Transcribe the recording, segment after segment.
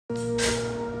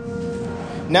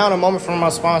Now in a moment from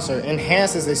our sponsor.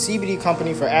 Enhanced is a CBD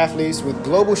company for athletes with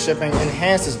global shipping.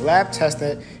 Enhanced is lab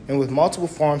tested and with multiple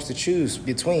forms to choose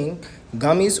between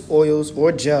gummies, oils,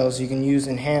 or gels. You can use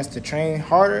Enhanced to train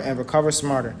harder and recover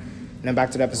smarter. Now back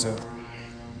to the episode.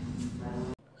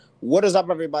 What is up,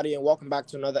 everybody, and welcome back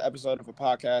to another episode of a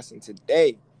podcast. And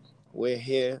today we're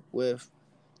here with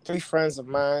three friends of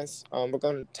mine. We're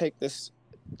going to take this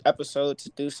episode to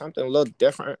do something a little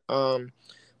different. We're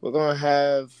going to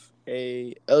have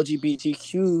a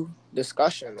LGBTQ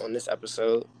discussion on this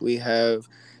episode. We have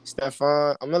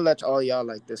Stefan. I'm gonna let all y'all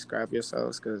describe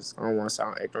yourselves because I don't want to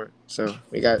sound ignorant. So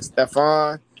we got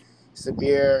Stefan,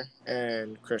 Sabir,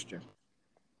 and Christian.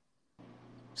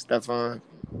 Stefan,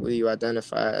 what do you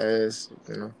identify as?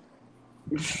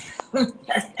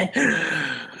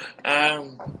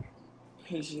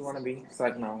 He, she wanna be. It's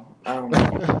like no.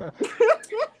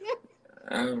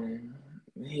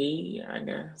 He, I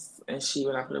guess, and she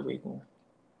when I put a wig on.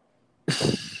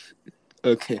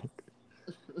 Okay.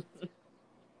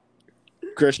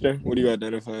 Christian, what do you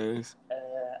identify as?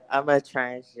 I'm a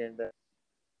transgender.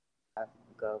 I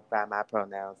go by my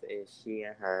pronouns is she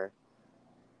and her.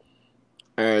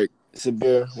 All right,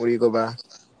 Sabir, what do you go by?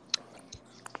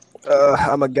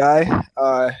 I'm a guy.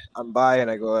 I'm bi, and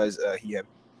I go as he, him.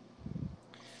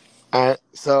 All right,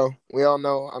 so we all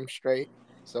know I'm straight.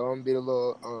 So I'm gonna be a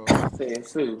little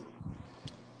Says who?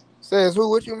 Says who?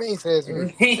 What you mean? Says who?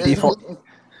 Default.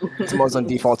 It's most on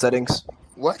default settings.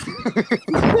 What?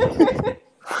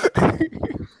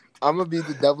 I'm gonna be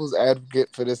the devil's advocate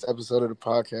for this episode of the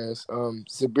podcast.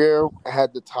 Sabir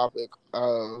had the topic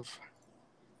of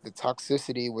the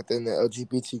toxicity within the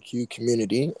LGBTQ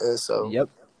community, and so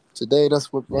today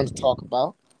that's what we're going to talk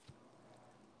about.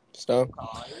 So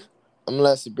I'm gonna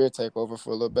let Sabir take over for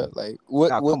a little bit.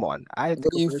 What come on. What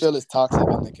do you feel is toxic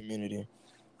in the community?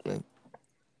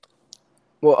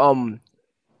 Well,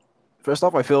 first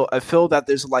off, I feel that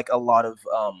there's a lot of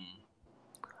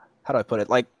how do I put it?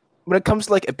 When it comes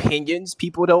to opinions,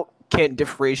 people can't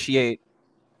differentiate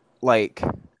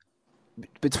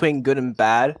between good and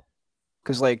bad,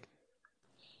 because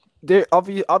there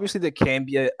obviously there can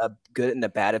be a good and a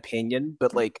bad opinion,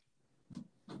 but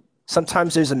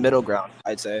sometimes there's a middle ground,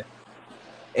 I'd say.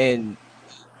 And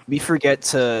we forget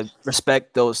to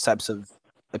respect those types of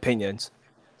opinions.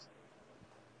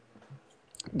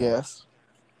 Yes.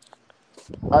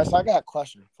 All right, so I got a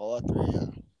question for all three of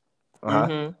y'all.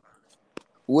 Uh-huh.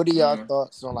 What are y'all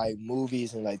thoughts on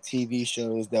movies and TV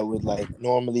shows that would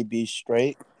normally be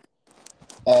straight,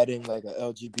 adding a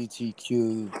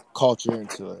LGBTQ culture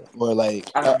into it? Or I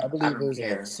believe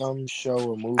it was some show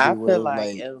or movie I where feel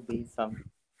it'll be something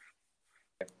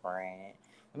different.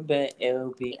 But it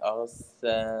will be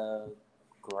also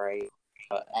great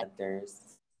for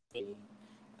others to see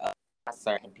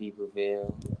certain people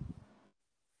feel.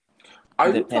 Are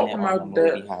you talking about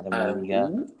how the movie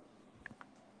go.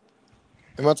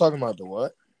 Am I talking about the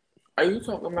what? Are you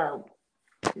talking about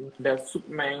the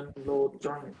Superman little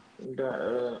joint?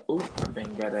 I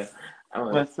think that.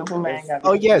 But Superman got.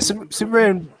 Oh yeah,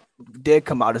 Superman did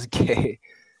come out as gay.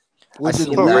 Which is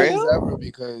weird as ever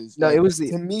because it was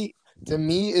to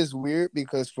me it's weird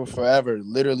because for forever,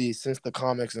 literally since the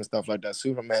comics and stuff like that,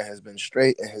 Superman has been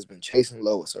straight and has been chasing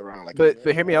Lois around But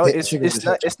hear me out. It's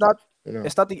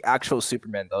not the actual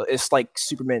Superman though. It's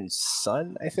Superman's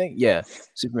son, I think. Yeah,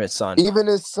 Superman's son. Even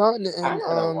his son and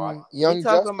Young You talking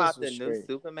Justice about the straight. new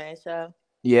Superman show?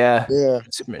 Yeah. I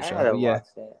Superman show. gotta Yeah. watch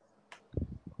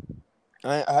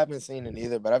that. I haven't seen it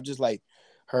either, but I've just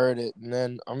heard it, and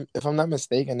then if I'm not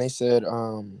mistaken, they said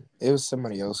it was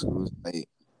somebody else who was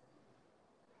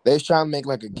they was trying to make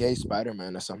a gay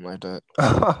Spider-Man or something like that.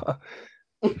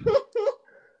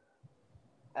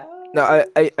 No,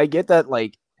 I get that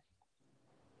we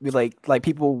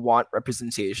people want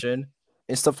representation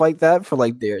and stuff like that for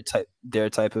their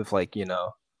type of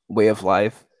way of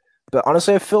life, but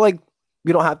honestly I feel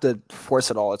we don't have to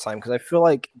force it all the time, because I feel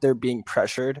they're being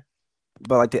pressured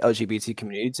by the LGBT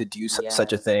community to do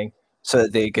such a thing so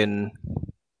that they can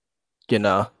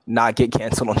not get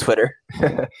canceled on Twitter.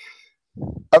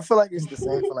 I feel it's the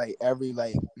same for every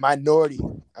minority,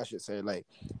 I should say,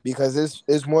 because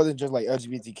it's more than just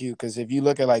LGBTQ. Because if you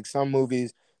look at some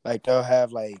movies, they'll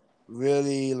have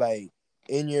really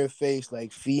in your face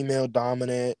female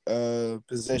dominant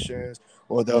positions,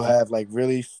 or they'll have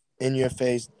really in your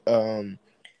face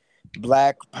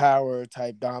black power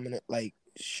type dominant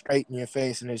straight in your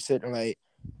face, and they're sitting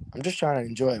I'm just trying to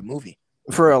enjoy a movie.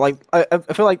 For real, I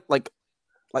feel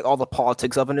all the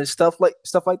politics of it and stuff like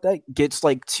that gets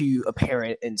too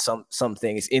apparent in some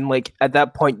things. In at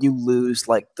that point you lose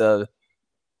the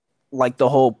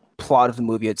whole plot of the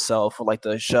movie itself or like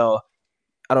the show.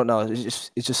 I don't know.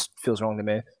 It just feels wrong to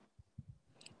me.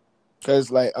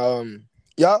 Cause like y'all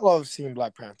all have seen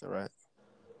Black Panther, right?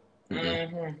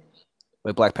 Mm-hmm.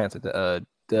 With Black Panther, You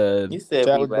the said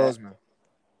we Chadwick back. Boseman.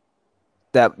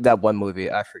 that one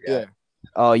movie, I forget. Yeah.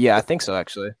 Oh yeah, I think so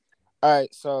actually. All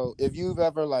right. So if you've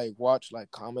ever like watched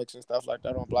like comics and stuff like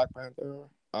that on Black Panther,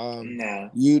 No.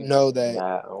 you know that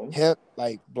No. him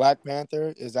like Black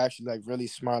Panther is actually like really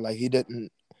smart. Like he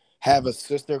didn't have a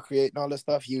sister creating all this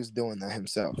stuff. He was doing that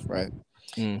himself, right?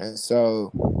 Mm. And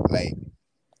so like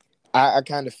I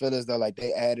kind of feel as though like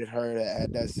they added her to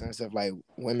add that sense of like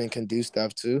women can do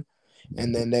stuff too.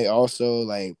 And then they also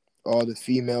like all the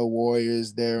female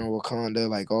warriors there in Wakanda,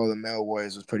 like all the male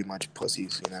warriors was pretty much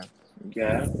pussies, you know.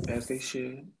 Yeah, as they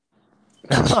should.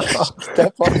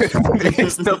 Step on.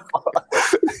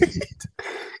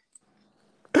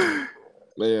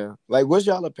 But yeah, like what's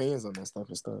y'all opinions on that stuff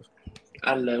and stuff?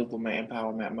 I love women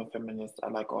empowerment. I'm a feminist. I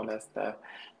like all that stuff.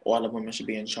 All the women should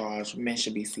be in charge. Men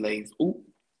should be slaves. Ooh.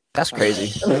 That's crazy.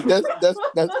 That's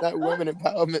not women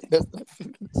empowerment. That's not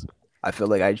feminism. I feel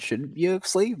like I shouldn't be a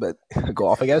slave, but go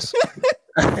off, I guess.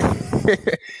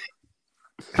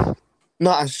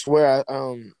 No, I swear.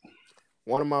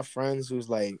 One of my friends who's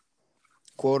like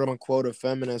quote unquote a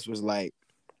feminist was like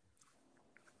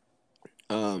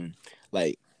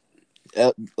like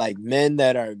men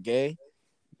that are gay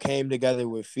came together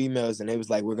with females and it was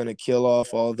like we're gonna kill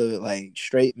off all the like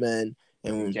straight men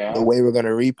and the way we're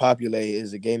gonna repopulate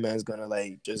is a gay man's gonna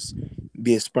like just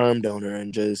be a sperm donor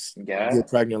and just get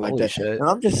pregnant like Holy that. shit. And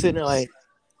I'm just sitting there like,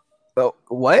 oh,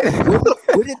 what?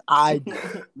 what did I do?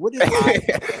 What did I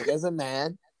do? Like, as a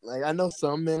man? Like I know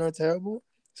some men are terrible,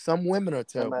 some women are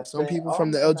terrible, some people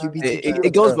from the LGBTQIA.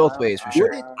 It goes both ways for sure.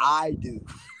 What did I do?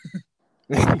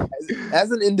 As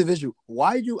an individual,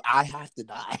 why do I have to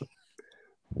die?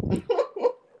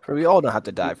 For we all don't have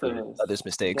to die for others'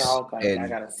 mistakes I and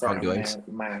got a certain wrongdoings.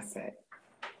 mindset.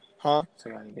 Huh? So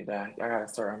y'all need to die. Y'all got a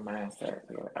certain mindset.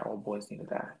 All boys need to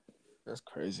die. That's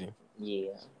crazy.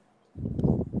 Yeah.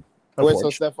 Wait, so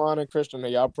Stefan and Christian, are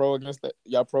y'all pro against that?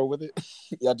 Y'all pro with it?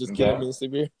 Y'all just kidding me,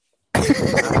 Severe?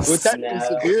 Well, technically,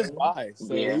 Severe's bi,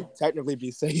 so he'd technically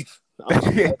be safe. All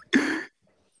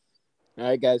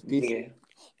right, guys, peace. Yeah.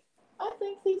 I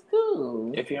think he's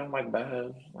cool. If you don't like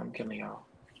buttholes, I'm killing y'all.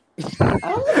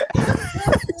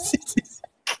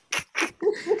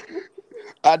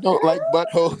 I don't like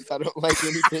buttholes. I don't like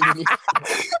anything.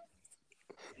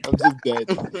 I'm just dead.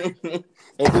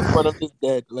 At this point, I'm just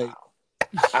dead. Like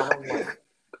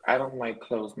I don't like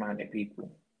closed-minded people.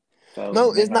 So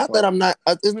no, it's not that I'm not.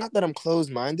 It's not that I'm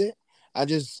closed-minded. I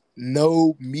just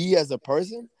know me as a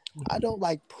person. I don't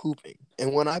like pooping,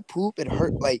 and when I poop, it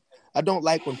hurt. Like I don't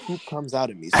like when poop comes out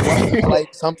of me. So I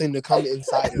like something to come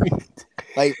inside of me.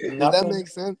 Like, does that make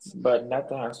sense? But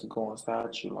nothing has to go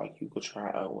inside you. Like you could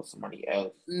try out with somebody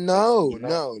else. No.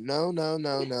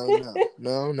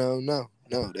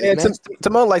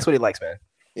 Timon likes what he likes, man.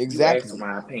 Exactly. You asked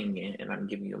my opinion, and I'm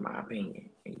giving you my opinion,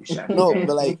 and you shot No,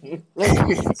 but like,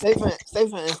 listen, say for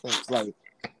instance, like,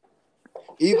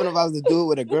 even if I was to do it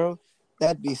with a girl,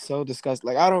 that'd be so disgusting.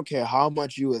 Like, I don't care how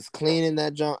much you was cleaning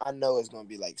that junk. I know it's gonna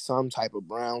be like some type of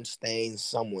brown stain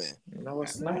somewhere. No,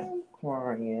 it's not.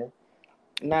 Crying.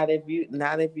 Not if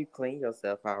you clean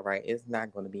yourself out right, it's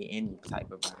not going to be any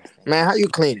type of brown stain. Man, how you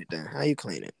clean it then? How you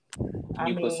clean it?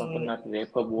 You put something up there,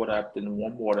 put water up in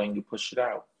warm water, and you push it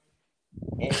out.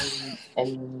 And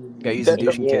use a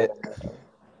douching kit.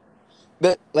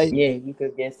 But like, yeah, you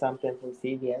could get something from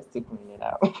CVS to clean it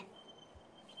out.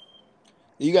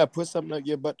 You gotta put something up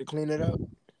your butt to clean it out.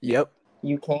 Yep.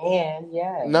 You can,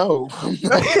 yeah. No.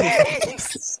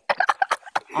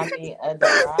 I mean,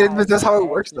 that's how it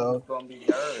works, though. It's gonna be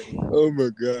dirty. Oh my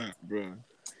god, bro.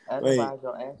 Otherwise,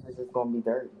 your ass is just gonna be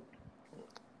dirty.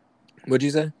 What'd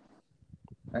you say?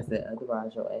 I said,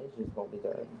 otherwise, your ass is gonna be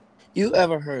dirty. You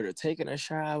ever heard of taking a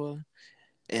shower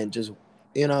and just,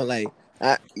 like,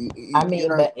 I mean, you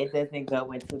know, but it doesn't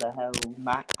go into the whole.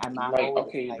 My Like, whole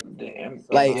okay,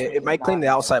 like it might clean the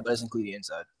outside, but it doesn't clean the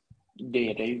inside.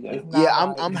 Yeah, there you go.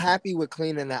 Yeah, I'm happy with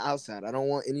cleaning the outside. I don't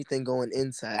want anything going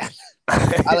inside.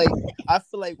 I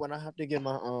feel like when I have to get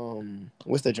my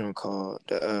what's that joint called?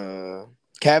 The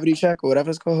cavity check or whatever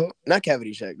it's called. Not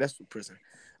cavity check. That's for prison.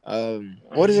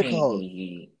 What is it called?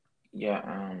 Yeah.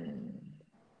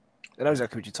 I know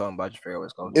exactly what you're talking about. I just forget what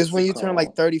it's called. It's when you turn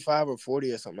like 35 or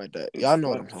 40 or something like that. Y'all know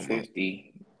what I'm talking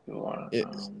 50.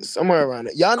 Somewhere around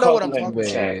it. Y'all know what I'm talking about.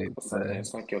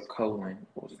 It's like your colon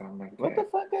or something like that. What the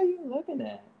fuck are you looking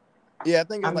at? Yeah, I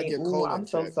think it's like your colon. I'm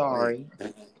so sorry.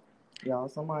 Y'all,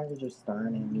 somebody just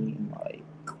staring at me and like.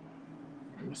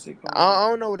 What's it I called?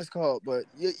 don't know what it's called, but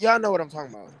y'all know what I'm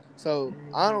talking about. So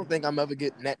I don't think I'm ever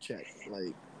getting that checked.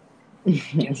 Like,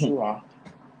 Yes, you are.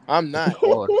 I'm not.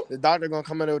 Lord. The doctor gonna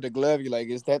come in there with the glove. You like,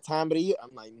 it's that time of the year?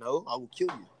 I'm like, no, I will kill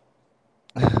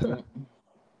you.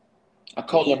 A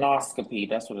colonoscopy.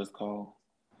 That's what it's called.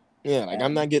 Yeah, like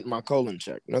I'm not getting my colon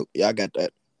checked. Nope. Yeah, I got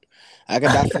that. I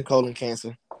could die from colon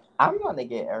cancer. I'm gonna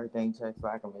get everything checked so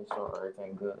I can make sure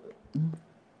everything good.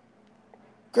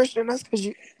 Christian, that's because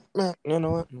man, you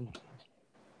know what?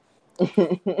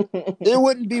 It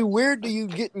wouldn't be weird to you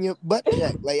getting your butt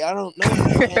checked. Like, I don't know.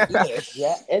 You can't do that.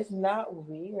 Yeah, it's not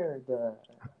weird.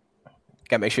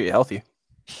 Gotta make sure you're healthy.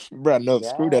 Bro, no,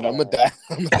 screw that. I'm gonna Yeah. die.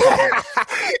 I'm gonna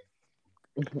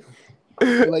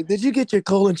die. Like, did you get your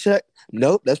colon checked?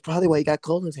 Nope. That's probably why you got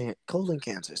colon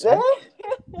cancer. Son.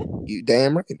 You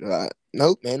damn right.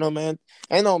 Nope. Ain't no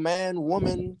man,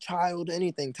 woman, child,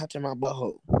 anything touching my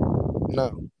butthole.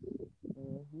 No.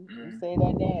 You say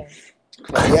that now.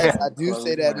 Yes, I do Close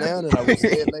say that mouth. now, and I will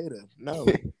say it later. No.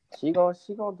 She gonna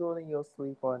do it in your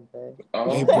sleep one day. Oh,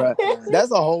 Hey, bro,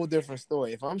 that's a whole different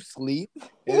story. If I'm asleep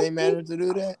and they manage to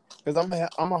do that, because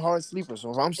I'm a hard sleeper.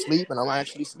 So if I'm asleep and I'm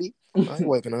actually asleep, I ain't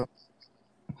waking up.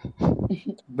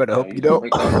 But I hope you gonna don't.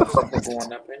 wake up with something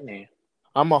going up in there.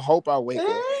 I'ma hope I wake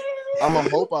up. I'ma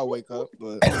hope I wake up,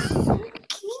 but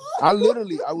I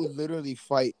would literally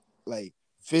fight, like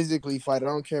physically fight. I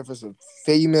don't care if it's a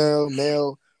female,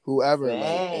 male, whoever.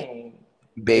 Dang.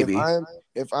 Baby.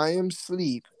 If I am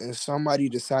asleep and somebody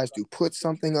decides to put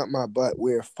something up my butt,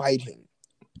 we're fighting.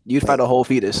 You'd fight a whole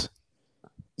fetus.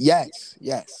 Yes.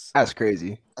 That's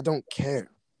crazy. I don't care.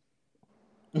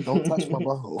 Don't touch my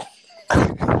butthole.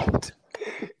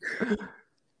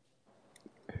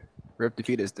 Rip the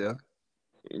fetus, though.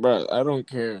 Bro, I don't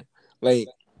care. Like,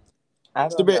 I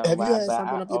don't know have you why, had but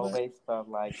something I up your butt? always felt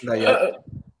like Not yet.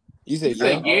 You said You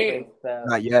yeah? said yeah.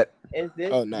 Not yet. Is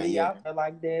this? Oh, not Do yet. y'all feel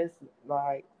like this?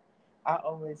 Like, I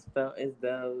always felt as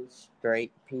though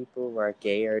straight people were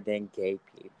gayer than gay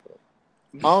people.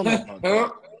 I don't know about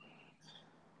that.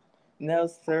 No,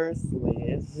 seriously,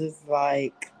 it's just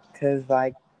like, cause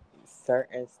like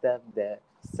certain stuff that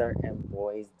certain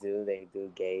boys do, they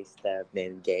do gay stuff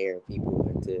than gayer people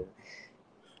would do.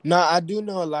 No, I do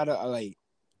know a lot of like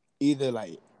either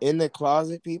like in the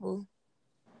closet people,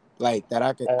 like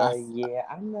that Yeah,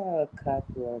 I know a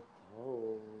couple of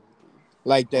those.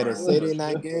 like that say they're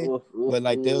not gay, but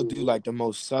like they'll do like the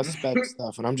most suspect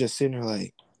stuff, and I'm just sitting there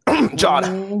like, John.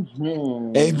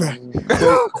 hey, bro.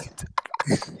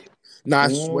 No, I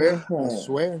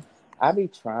swear. I be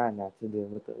trying not to deal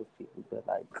with those people, but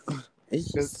like,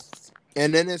 it's just.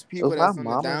 And then there's people If that's my on the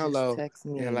mama down just low, text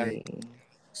me, and like,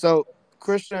 so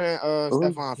Christian and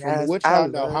Stefan, from yes, what I y'all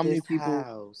know, love how many this people?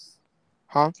 house.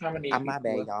 Huh? How many My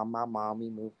bad, people? y'all. My mom, we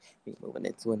moving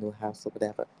into a new house or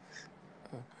whatever.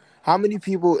 How many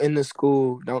people in the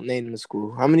school? Don't name the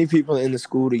school. How many people in the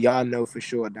school do y'all know for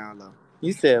sure down low?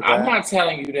 You said, I'm what? not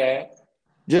telling you that.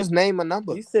 Just name a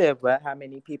number. You said, what? How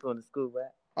many people in the school,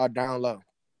 what? Are down low.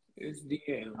 It's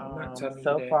DM. I'm not telling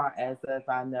So you that. far as if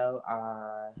I know,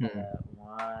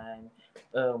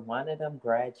 one of them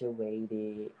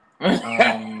graduated.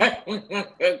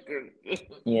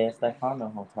 Yes, I don't know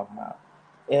who I'm talking about.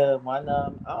 One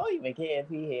of them, I don't even care if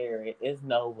he hear it. It's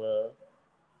Nova.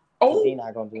 Oh, He's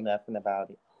not gonna do nothing about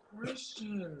it.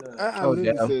 Christian. I Oh,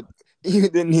 literally damn. said you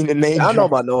didn't need a name. I don't know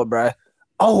drop. about Noah, bruh.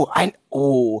 Y'all I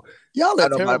are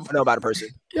know terrible. about a person.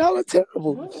 Y'all are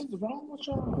terrible. What is wrong with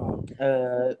y'all?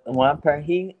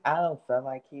 I don't feel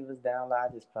like he was down low. I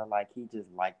just felt like he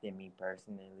just liked me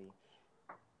personally.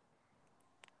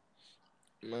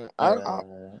 Man,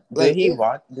 Did he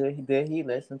watch? Did he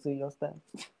listen to your stuff?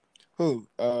 Who?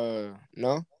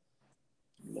 No.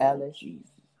 Alice. Jesus.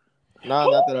 No,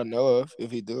 not that I know of.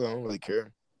 If he do, I don't really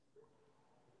care.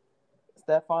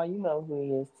 Stefan, you know who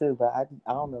he is too, but I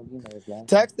don't know if you know his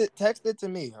last name. Text it to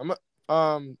me.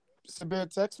 Sabir,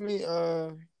 text me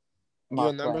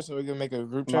your number so we can make a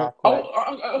group chat.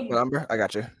 Number? I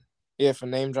got you. Yeah, for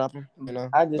name dropping. You know.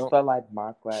 I just felt like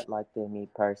Marquette liked me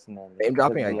personally. Name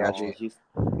dropping? I got you.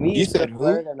 We used to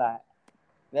flirt a lot.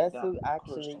 That's Yeah, who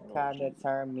actually kind of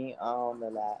turned me on a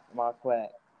lot.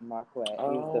 Marquette. He's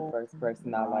the first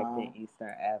person I liked in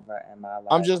Eastern ever in my life.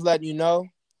 I'm just letting you know.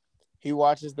 He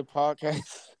watches the podcast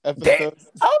episodes.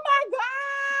 Oh my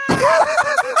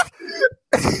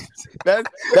god!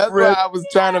 That's why I was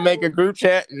trying to make a group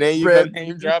chat and then you got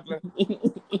name dropping.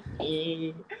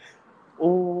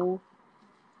 Ooh.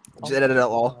 Just edit it out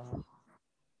all.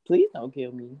 Please don't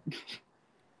kill me.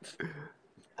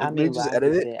 I mean, just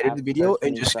edit the video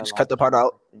and just cut the part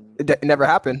out. It never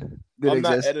happened. I'm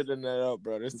not editing that out,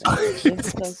 bro. It's okay.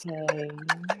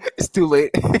 It's too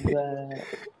late. But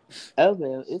oh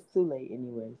well, it's too late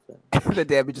anyway. So The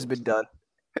damage has been done.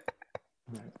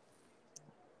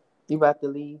 you about to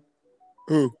leave?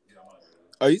 Who?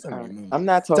 Oh, you talking about me? I'm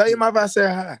not Tell talking your mother I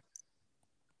said hi.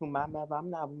 to my mother. I'm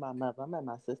not with my mother. I'm at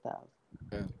my sister's house.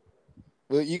 Yeah.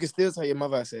 Well, you can still tell your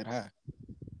mother I said hi.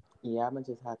 Yeah, I'm gonna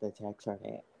just have to text her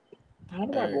that. How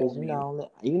do I Alright. go Cause on mute?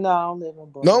 I don't live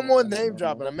in Baltimore. No more name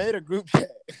dropping. I made a group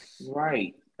chat.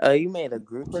 Right. Oh, you made a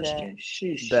group Christian, chat?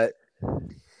 shush. Bet.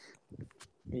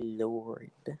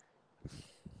 Lord.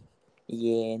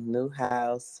 Yeah, new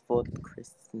house for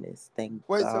Christmas. Thank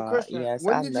Wait, so God. Christian, Yes,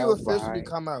 when I did you know, officially right?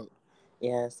 come out?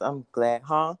 Yes, I'm glad.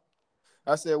 Huh?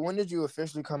 I said, when did you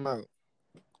officially come out?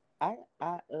 I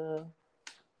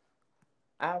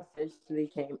officially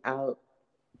came out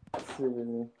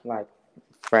to like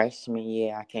freshman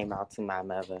year. I came out to my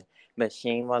mother, but she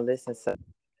ain't want to listen. So,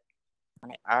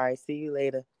 all right, see you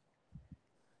later.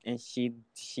 And she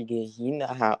gets, you know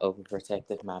how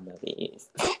overprotective my mother is.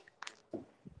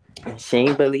 And she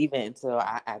ain't believe it until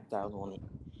I act out on it,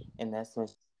 and that's when.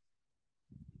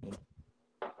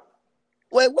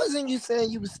 Wait, wasn't you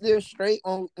saying you was still straight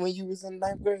on when you was in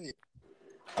 9th grade?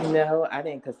 No, I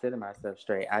didn't consider myself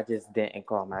straight. I just didn't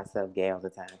call myself gay all the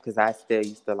time because I still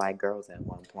used to like girls at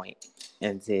one point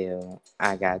until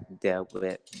I got dealt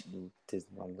with this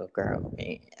one little girl.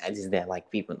 And I just didn't like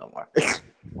people no more.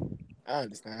 I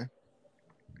understand.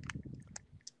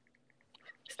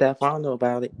 Steph, I don't know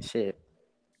about it. Shit.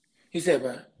 He said,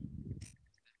 "What?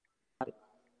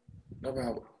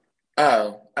 About?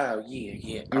 Oh,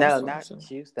 yeah. I was No, talking not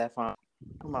to. you, Stephon.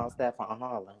 Come on, Stephon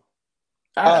Harlan.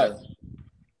 Oh.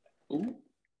 Ooh.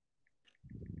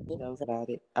 He knows about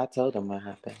it. I told him what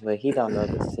happened. But he don't know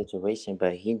the situation,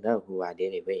 but he know who I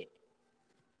did it with.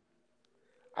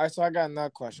 All right, so I got another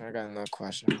question.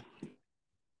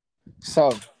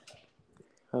 So,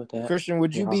 Hold up. Christian,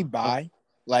 would you be bi?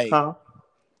 Like, Huh?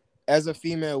 as a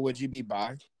female, would you be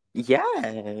bi?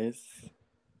 Yes.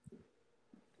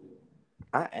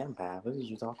 I am bi. What are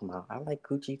you talking about? I like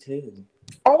coochie too.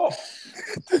 Oh.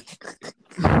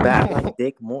 But I like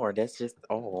dick more. That's just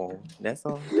all. That's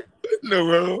all. No,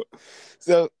 bro.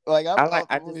 So, like, I've I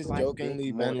always just like dick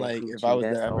jokingly more been than like, if I coochie. was to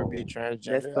That's ever be all.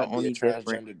 That's transgender, the I'd be a only difference.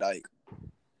 transgender dyke.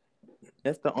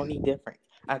 That's the only difference.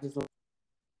 I just like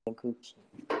coochie.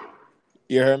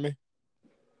 You heard me?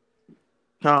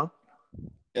 Huh?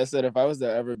 I said if I was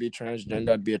to ever be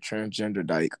transgender, I'd be a transgender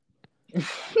dyke.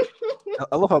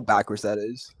 I love how backwards that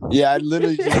is. Yeah, I'd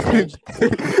literally just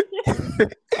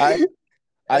I'd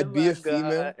Oh be my a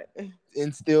female God.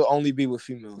 and still only be with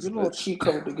females. You know a cheat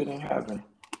code to get in heaven.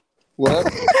 What?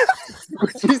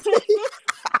 What you say?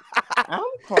 I'm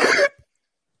crying.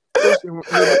 Christian,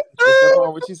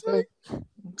 what you say?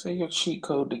 Tell your cheat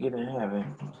code to get in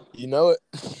heaven. You know it.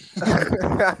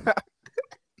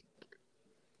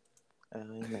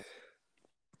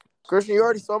 Christian, you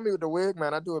already saw me with the wig,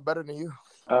 man. I do it better than you.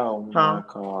 Oh my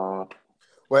God.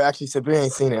 Well, actually, Sabine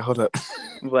ain't seen it. Hold up.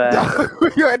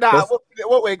 What? You're not.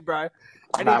 What wig, bro?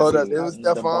 Hold up. See, It I was need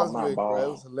to bump Stefan's my wig, bro. It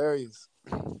was ball. hilarious.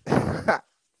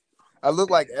 I look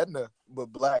like Edna, but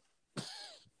black.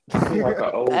 You like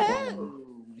an old woman.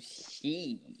 Oh,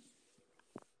 shit.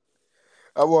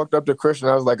 I walked up to Christian.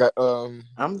 I was like, I'm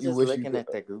you just wish you looking could.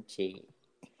 at the group chat.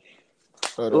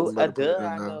 Hold up, Oh, I'm about to put it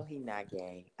I in now. know he not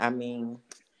gay. I mean,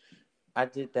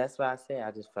 that's why I say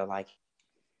I just feel like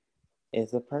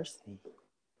is a person.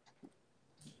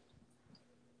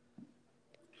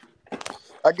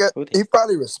 I guess he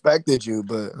probably respected you,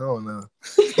 but I don't know.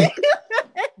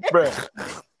 Bruh.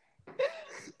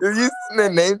 If you sitting there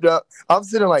name drop, I'm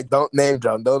sitting like, don't name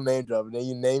drop, and then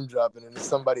you name drop, and then there's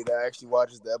somebody that actually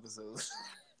watches the episodes.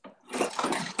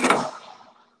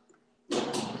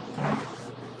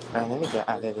 Let me get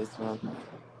out of this one.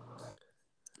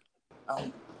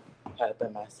 I'm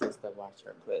helping my sister wash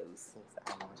her clothes since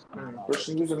I wash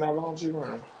Christian, you was in that laundry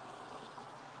room.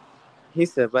 He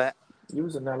said, "What?" You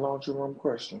was in that laundry room,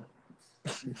 Christian.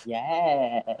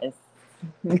 Yes.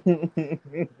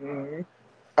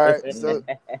 All right, so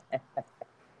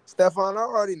Stefan, I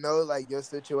already know like your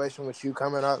situation with you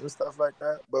coming out and stuff like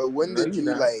that. But when No, did you you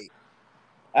not. like?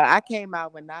 I came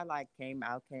out when I like came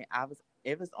out.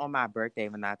 It was on my birthday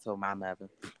when I told my mother.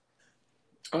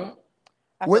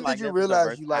 I When feel did like you that was the realize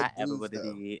worst you I like ever dudes would have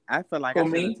though? did. I feel like For I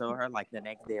should have me, told her like the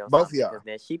next day or Both of something y'all. because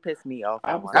then she pissed me off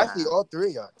I at was one Actually, time. all three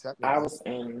of y'all. I Technically, was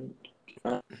in.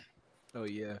 Oh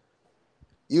yeah.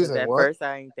 using At what? first,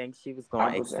 I didn't think she was I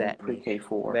going to was in accept me, pre-K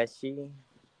 4. but she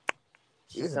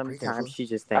Using pre-K sometimes for? she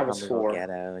just I think I'm was a little 4.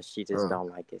 ghetto and she just don't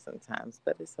like it sometimes.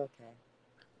 But it's okay.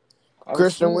 I was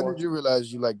Christian, when 4. did you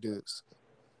realize you like dudes?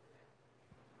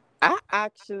 I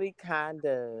actually kind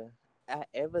of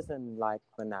it wasn't like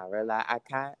when I realized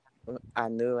I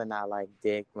knew when I like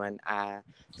dick when I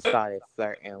started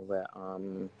flirting with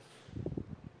mm,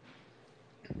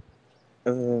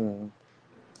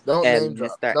 Don't name and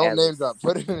drop. Mr. Don't name Ellis drop.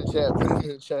 Put it in the chat. Put it in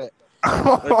the chat.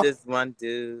 with this one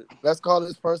dude. Let's call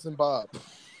this person Bob.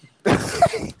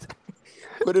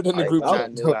 Put it in the Like group when I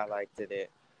chat. knew I liked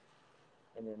it.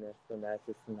 And then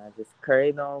I just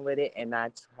carried on with it, and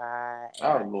I tried and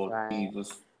Oh I Lord tried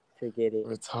Jesus. to get it,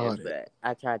 Retarded. but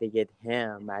I tried to get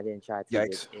him. I didn't try to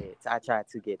Yikes. get it. I tried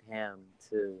to get him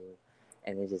too,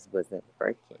 and it just wasn't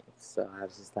working. So I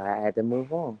was just like, I had to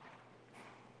move on.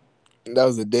 That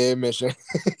was a dead mission.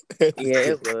 Yeah,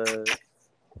 it was.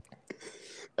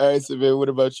 All right, Severe, what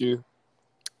about you?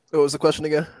 What was the question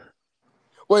again?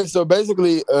 Wait, so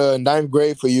basically, ninth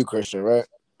grade for you, Christian, right?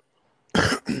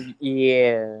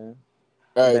 Yeah,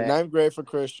 All right, but ninth grade for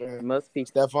Christian. most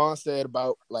people. Stephon said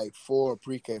about like 4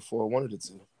 pre-K, 4, one of the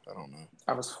two. I don't know.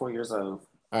 I was 4 years old.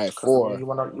 All right, Cause I mean, 4. you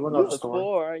wanna know You the was story?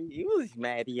 4. You was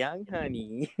mad young,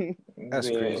 honey. That's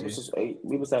Yeah, crazy. it was just 8.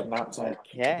 We was at mountain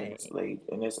Okay.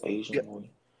 and this Asian Yeah. boy.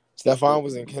 Stephon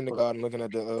was in kindergarten looking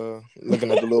at the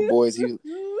little boys. He was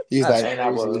That's like, And I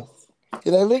was.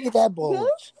 he's like, look at that boy.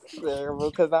 That's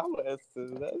terrible, because I was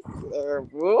too. That's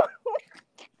terrible.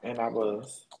 And I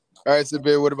was. All right,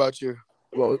 Severe, what about you?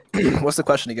 Well, what's the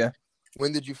question again?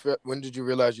 When did you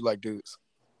realize you like dudes?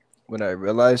 When I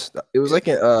realized it was like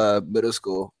in middle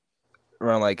school,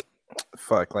 around like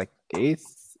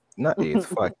eighth, not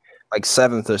eighth, like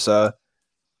seventh or so.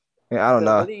 Yeah, I don't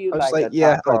So know. what do you I was just like, like, a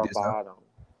yeah, top I like or a dudes now. bottom?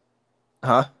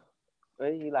 Huh? What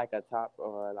do you like, a top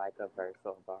or like a verse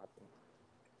or a bottom?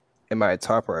 Am I a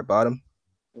top or a bottom?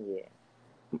 Yeah.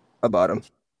 A bottom.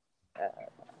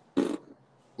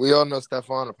 We all know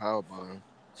Stephon a power bottom.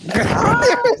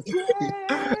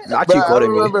 Not But you I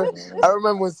quoting me.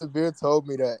 remember when Severe told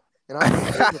me that, and I was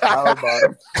like, "What's a power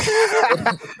bottom?"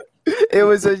 It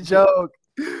was a joke.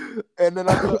 And then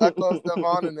I called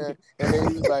Stephon in there, and then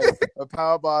he was like, "A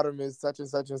power bottom is such and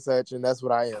such and such, and that's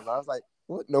what I am." I was like,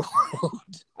 "What? No."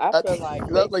 I feel like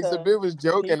I was like, Severe was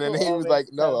joking, and people he was always like,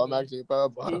 "No, tell I'm me- actually a power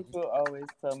bottom." People always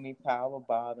tell me power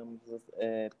bottoms was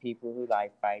people who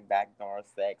like fight backdoor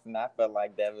sex, and I feel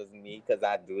like that was me because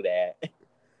I do that.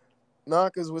 Nah,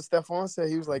 because what Stephon said,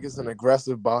 he was like, "It's an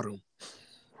aggressive bottom."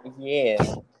 Yeah.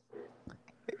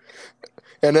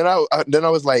 And then I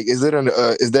was like, "Is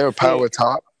there a power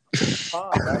top?"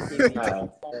 Stefan lucky me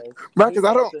No. Bro, he because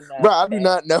I has don't, enough bro, I do fat.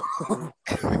 not know.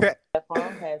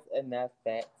 Stefan has enough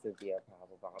fat to be a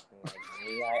power bottom like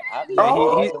me. I've been Yeah,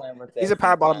 struggling with that he's a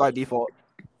power bottom by sometimes. default.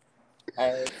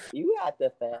 You got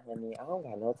the fat, honey. I don't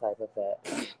got no type of fat.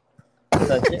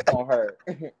 So shit gonna hurt.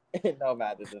 No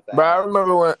matter the But I size.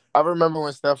 remember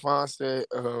when Stephon said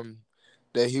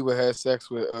that he would have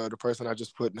sex with the person I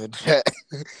just put in the chat.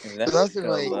 Let I me was go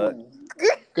like, look.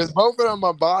 because both of them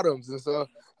are bottoms, and so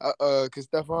because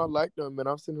Stephon liked them, and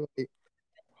I'm sitting like,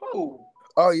 Who?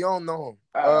 oh, you don't know him.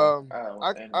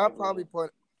 And I probably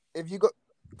put if you go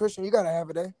Christian, you gotta have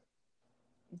a day.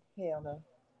 Hell no.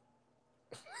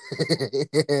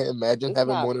 Imagine It's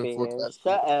having more not than 4 fair. classes.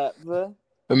 Shut up, bro.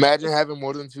 Imagine having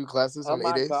more than 2 classes Oh on 8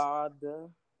 my days. god.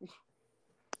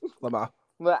 Lamar.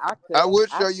 Well, I would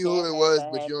show I you who can't it have was,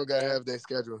 that but half you a don't gotta day. have their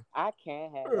schedule. I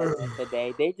can't have that half a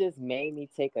day. They just made me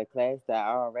take a class that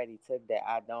I already took that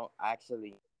I don't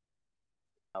actually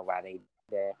know why they did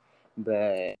that.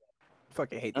 But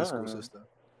Fucking hate the school system.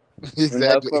 Exactly.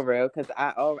 no, for real, because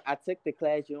I took the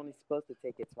class. You're only supposed to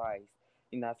take it twice.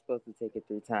 You're not supposed to take it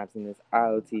 3 times, and it's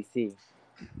ROTC.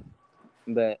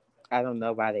 But I don't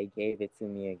know why they gave it to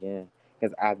me again,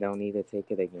 because I don't need to take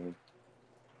it again.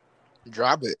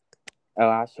 Drop it. Oh,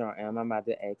 I sure am. I'm about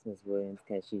to ask Miss Williams,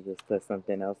 can she just put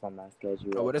something else on my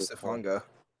schedule? Oh, at where does this Stephon point? go?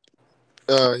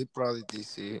 He probably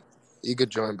DC. You could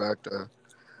join back though.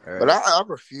 All But right. I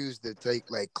refuse to take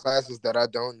like classes that I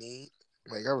don't need.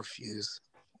 Like I refuse.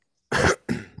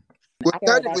 Well, I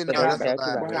got technically to no, their that's a schedule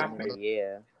lie. What within happened? a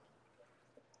year.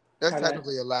 That's Hello?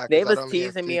 technically a lie They because I was only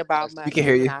have teasing 10 me about classes. We can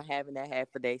hear you. not having a half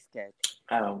a day schedule.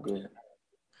 Oh, good.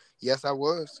 Yes, I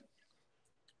was.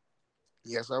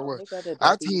 Yes, I was. They go to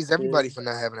I W tease everybody two. for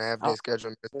not having a half day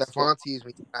schedule. That's Stephon teased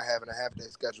me for not having a half day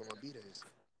schedule on B days.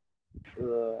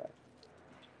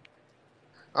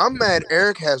 I'm mad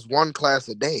Eric has 1 class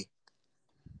a day.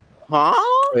 Huh?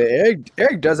 Wait,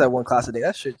 Eric does have 1 class a day.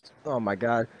 That shit. Oh my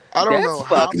god. I don't That's know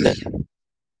how fucked up.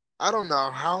 I don't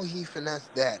know how he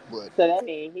finessed that, but So that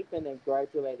means he finna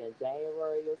graduate in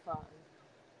January or something.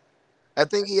 I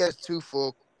think he has 2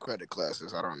 full credit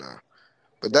classes. I don't know.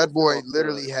 But That's that boy fucked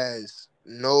literally up. has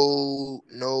no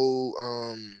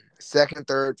second,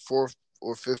 third, fourth,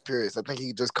 or fifth periods. I think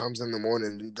he just comes in the morning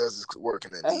and he does his work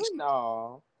and then Oh leaves.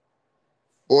 no.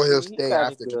 Or he'll See, he stay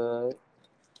got it after. good.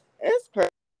 It's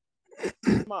perfect.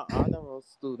 I'm an honor roll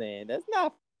student. That's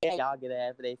not fair. Y'all get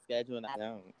half of their schedule and I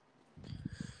don't.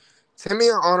 Timmy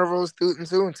an honor roll student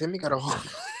too, and Timmy got a whole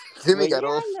Timmy Well, got yeah,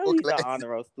 a whole I know full he's an class. honor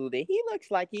roll student. He looks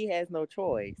like he has no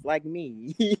choice, like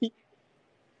me.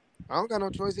 I don't got no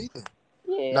choice either.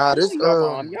 Yeah, Nah, I know this your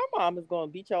mom. Your mom is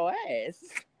gonna beat your ass.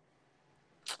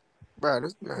 bro,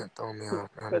 this man throwing me off.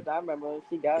 Cause I remember when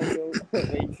she got you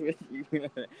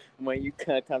when you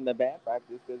come to band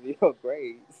practice because of your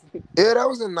grades. Yeah, that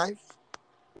was in ninth.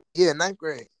 Yeah, ninth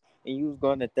grade. And you was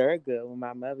going to third grade with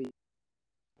my mother.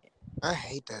 I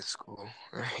hate that school.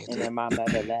 I hate And that. then my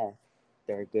mother left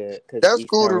third grade because That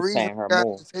school, Eastern the was reason paying her we got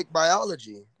more. to take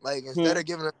biology. Like, instead of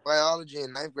giving us biology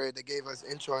in ninth grade, they gave us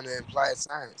intro and applied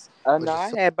science. No,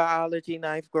 I had biology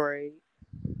ninth grade.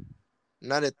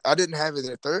 I didn't have it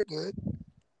in third grade.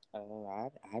 Oh,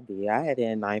 I did. I had it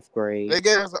in ninth grade. They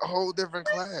gave us a whole different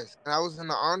class. And I was in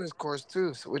the honors course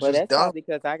too, which But is that's dumb. probably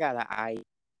because I got an I.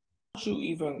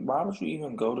 Why would you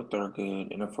even go to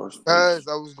Thurgood in the first Because place?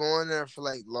 I was going there for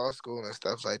like law school and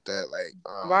stuff like that. Like,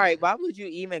 Right. Why would you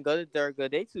even go to third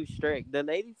grade? They too strict. The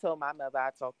lady told my mother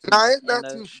I talked too nah, much. it's And not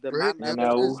too my strict. It mother, was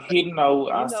No, just like, he know.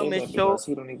 I you know said Miss that Short? because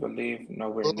he don't even live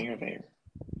nowhere near there.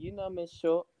 You know Miss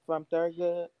Short from third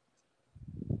grade?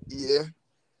 yeah.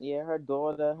 Yeah, her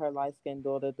daughter, her light-skinned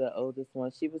daughter, the oldest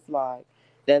one, she was like,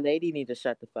 that lady need to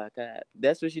shut the fuck up.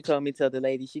 That's what she told me to the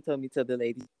lady. She told me to the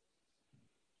lady.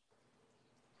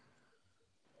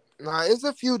 Nah, it's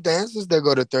a few dancers that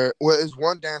go to third. Well, it's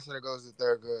one dancer that goes to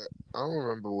third grade. I don't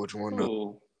remember which one though.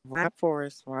 Who? Run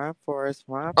Forest, run Forest,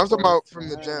 run I'm talking about Forest, from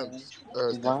the run. gyms,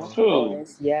 Run Stefan. Who?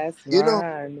 Forest, yes, You know,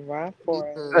 run That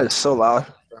Forest. is so loud.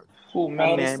 Who? Oh man,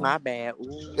 Madison? my bad.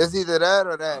 Ooh, it's either that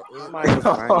or that. somebody was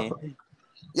running.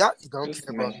 Y'all don't It's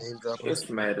care about Mad. name dropping. It's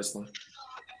Madison.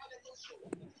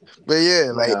 But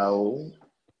yeah, like No.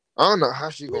 I don't know how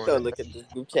she Let me going go there. look at this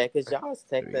group chat because y'all was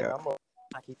There we texting. go.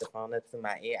 I keep the phone up to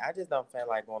my ear. I just don't feel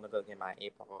like going to go get my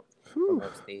earpod from Whew.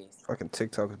 upstairs. Fucking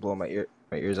TikTok is blowing my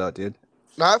ears out, dude.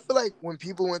 Now I feel like when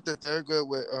people went to third grade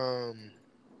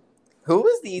Who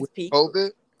is these with people?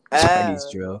 COVID, Chinese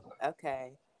Oh, drill.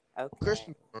 okay.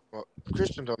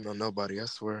 Christian don't know nobody. I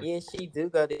swear. Yeah, she do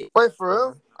go to. Wait for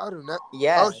real? I do not. Oh,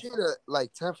 Yes, she the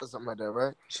like 10th or something like that,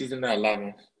 right? She's in the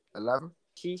 11th. 11.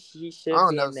 she I should don't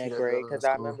be never in see that that grade girl in because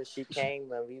I school. remember she came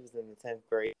when we was in the 10th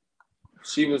grade,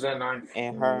 She was in 9th.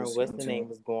 and when we her was and what's the 17. name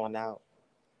was going out.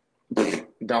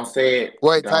 Don't say it.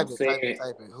 Wait, Don't type it, say type it, it.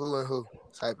 type it. Who and who?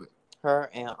 Type it. Her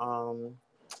and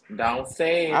Don't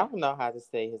say I it. don't know how to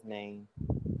say his name.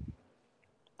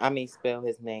 I mean, spell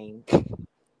his name.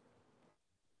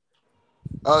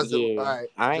 Oh, is it, all Yeah, right.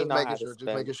 I ain't Just know making how to sure. Just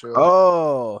spell making it. sure.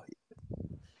 Oh,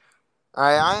 All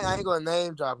right, I ain't gonna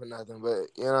name drop or nothing, but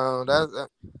you know that's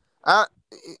I.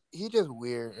 He just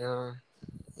weird, you know.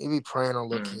 He be preying on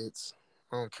little kids.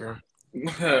 I don't care.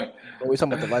 are we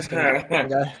talking about the light skinned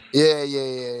guy? Yeah.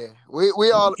 He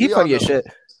We all funny as know. shit.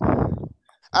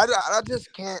 I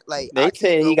just can't like They I can't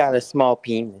said he go got a small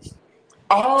penis.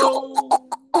 Oh.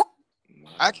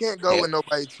 I can't go with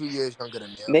nobody 2 years younger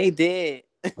than me. They did.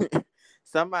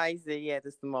 Somebody said he had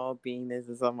a small penis,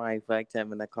 and somebody fucked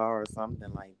him in the car or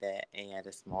something like that, and he had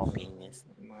a small penis.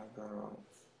 Oh my God.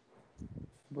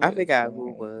 I What is forgot who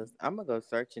it wrong? was. I'm gonna go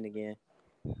searching again.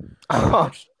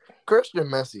 Christian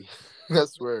messy. I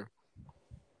swear.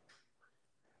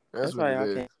 That's That's what why it y'all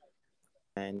is. can't.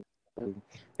 And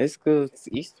this school,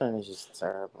 Eastern is just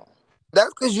terrible.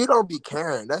 That's because you don't be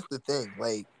caring. That's the thing.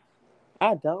 Like,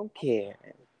 I don't care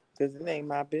because it ain't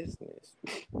my business.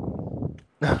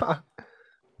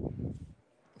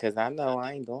 Because I know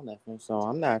I ain't doing nothing, so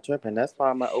I'm not tripping. That's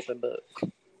why I'm an open book.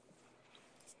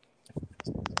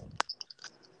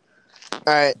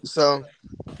 all right, so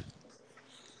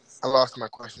I lost my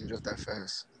question just that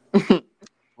fast.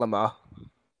 Lamar.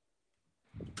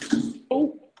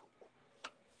 Oh.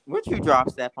 What you drop,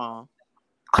 Stephon?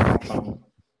 My phone.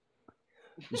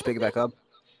 Just pick it back up.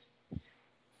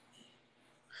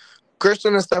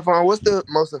 Christian and Stefan, what's the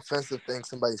most offensive thing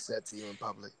somebody said to you in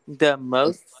public? The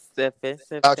most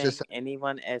offensive About thing yourself.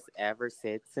 anyone has ever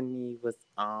said to me was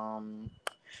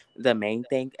the main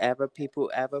thing ever people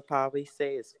ever probably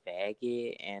say is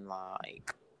faggot, and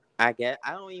like I guess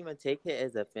I don't even take it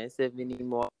as offensive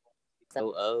anymore.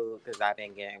 So old because I've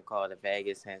been getting called a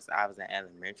faggot since I was in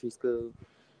elementary school.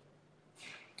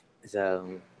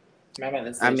 So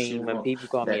I mean, when people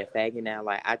call me a faggot now,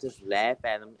 like I just laugh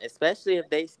at them, especially if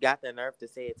they got the nerve to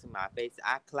say it to my face.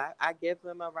 I clap, I give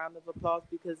them a round of applause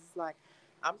because it's like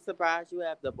I'm surprised you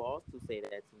have the balls to say that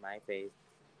to my face.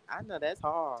 I know that's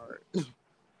hard.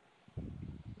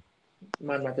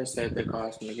 My mother said that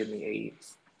God's gonna give me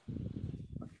AIDS.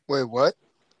 Wait, what?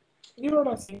 You know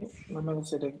what I said? My mother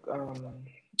said that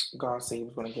God said he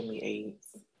was gonna give me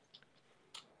AIDS.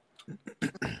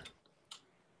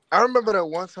 I remember that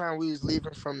one time we was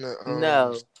leaving from the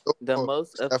No, the store,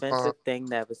 most Stefan. offensive thing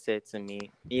that was said to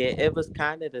me. Yeah, it was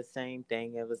kind of the same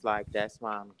thing. It was like, that's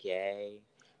why I'm gay.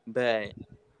 But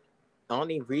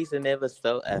only reason it was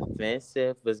so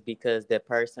offensive was because the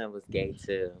person was gay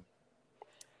too.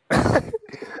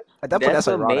 At that point, That's that's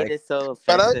what made ironic. it so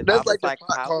But offensive. I that's like was the like,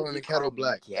 pot how would calling you the call kettle me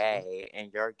black. gay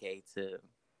and you're gay too?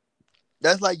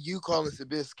 That's like you calling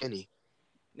Sabir skinny.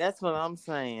 That's what I'm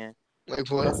saying. Like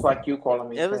what? That's like you calling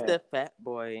me It was the fat. fat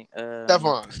boy,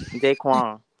 Stefan,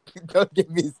 Daquan. don't get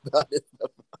me started.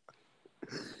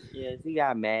 Yes, he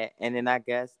got mad. And then I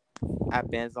guess I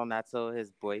told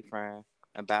his boyfriend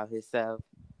about himself.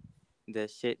 The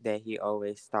shit that he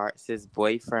always starts. His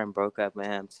boyfriend broke up with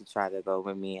him to try to go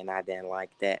with me, and I didn't like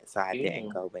that, so I didn't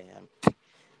Ew. go with him.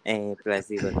 And plus,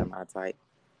 he wasn't my type.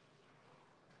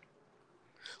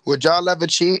 Would y'all ever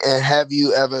cheat, and have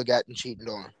you ever gotten cheated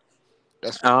on?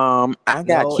 That's I got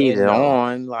No and cheated no.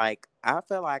 on. Like, I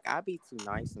feel like I be too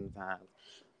nice sometimes.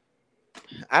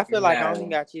 I feel like I only No.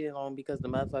 got cheated on because the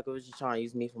motherfucker was just trying to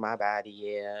use me for my body.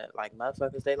 Yeah, like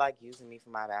motherfuckers, they like using me for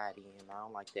my body, and I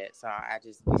don't like that. So I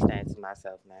just be staying to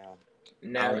myself now. I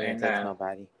No don't even and touch no.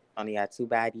 nobody. Only got 2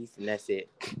 bodies, and that's it.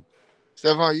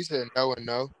 Stefan. You said no and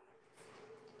no.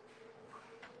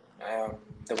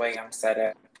 The way I'm set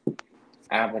up,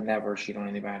 I would never cheat on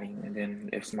anybody. And then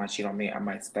if somebody cheat on me, I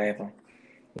might stab them.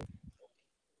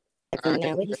 All Yeah,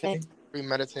 right. what you say?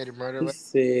 Premeditated murder. He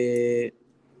said,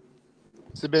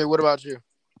 Sabir, what about you?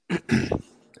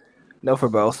 No for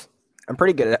both. I'm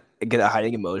pretty good at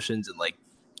hiding emotions and like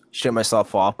shutting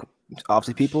myself off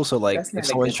to people. So like, That's if not a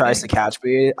someone good tries to thing. catch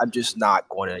me, I'm just not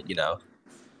going to,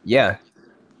 yeah.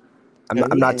 "Oh,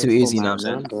 I'm he not too asked for easy. You know my what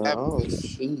I'm saying? number." Oh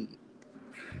shit.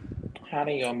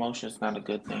 Hiding your emotions is not a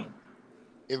good thing.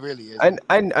 It really I isn't.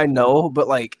 I I know, but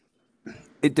like,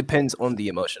 it depends on the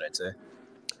emotion. I'd say.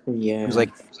 Because Yeah,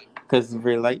 like, cause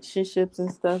relationships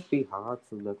and stuff be hard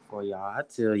to look for, y'all. I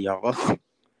tell y'all,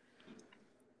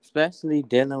 especially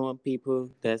dealing with people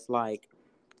that's like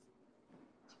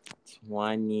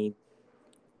 20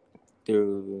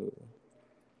 through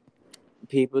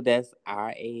people that's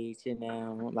our age,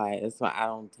 like that's why I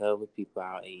don't deal with people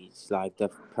our age. Like the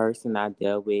person I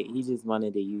dealt with, he just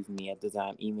wanted to use me at the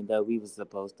time, even though we was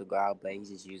supposed to go out, but he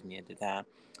just used me at the time.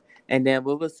 And then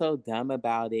what was so dumb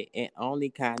about it, it only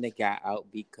kind of got out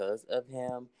because of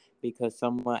him, because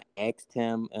someone asked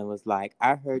him and was like,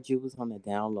 I heard you was on the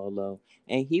down low.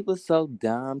 And he was so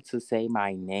dumb to say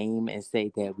my name and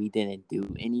say that we didn't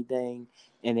do anything.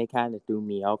 And it kind of threw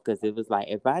me off because it was like,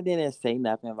 if I didn't say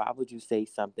nothing, why would you say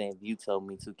something if you told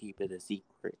me to keep it a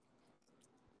secret?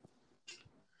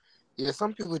 Yeah,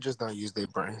 some people just don't use their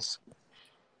brains.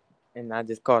 And I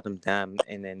just called him dumb.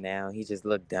 And then now he just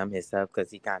looked dumb himself because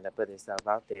he kind of put himself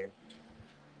out there.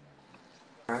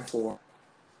 I'm for.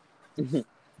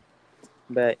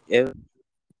 But it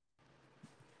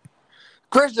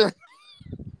Christian,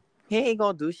 He ain't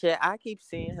gonna do shit. I keep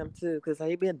seeing him too, cause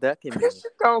he been ducking me.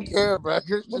 Christian don't care, bro. What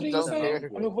Christian did he For don't the say? care. I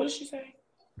mean, longest. what did she say?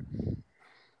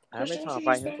 I've been Christian, what trying to did you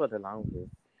fight just him say? for the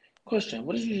longest. Christian,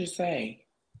 what did you just say?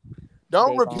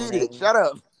 Don't repeat it. Davon. Shut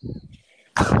up.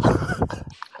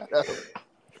 Shut up.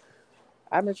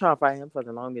 I've been trying to fight him for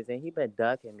the longest, and he been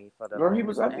ducking me for the Girl, he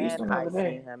was longest. up And Eastern the I other seen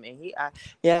day. him,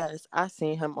 and I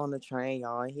seen him on the train,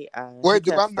 y'all. And he Wait,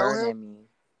 do kept I know staring him? at me,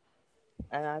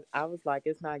 and I was like,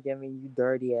 it's not giving, you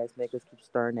dirty ass niggas keep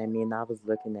staring at me, and I was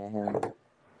looking at him.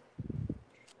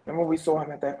 Remember we saw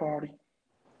him at that party?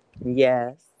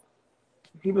 Yes,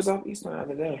 He was up Eastern the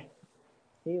other day.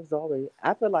 he was always.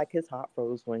 I feel like his heart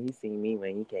froze when he seen me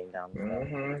when he came down the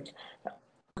stairs.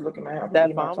 Looking at him,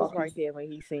 eating my Stephon was right Takis. there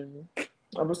when he seen me.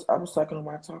 I was sucking on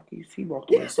my Takis. He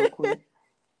walked away so quick.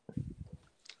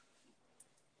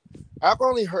 I've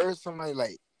only heard somebody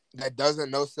like that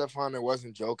doesn't know Stefan and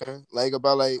wasn't joking. Like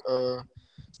about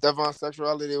Stefan's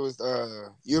sexuality. It was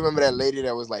you remember that lady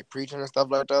that was like preaching and stuff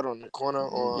like that on the corner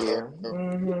on Yeah.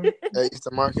 Mm-hmm. at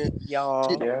Eastern Market? She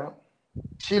Y'all, Yeah.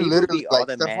 she people literally be like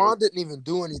automatic Stefan didn't even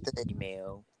do anything.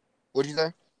 female. What'd you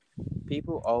say?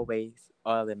 People always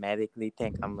automatically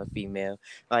think I'm a female.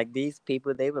 Like these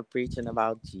people, they were preaching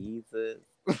about Jesus,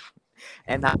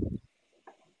 and I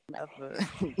never.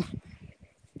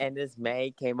 And this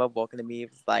man came up walking to me. It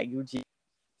was like, you Jesus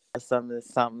or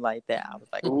something like that. I was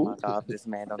like, oh my Ooh. God, this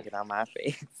man don't get on my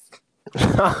face.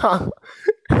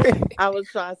 I was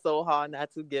trying so hard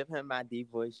not to give him my deep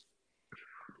voice.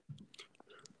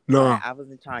 No. Like, I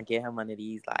wasn't trying to get him one of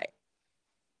these. Like,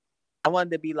 I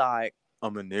wanted to be like,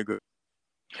 I'm a nigga.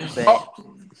 But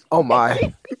Oh my.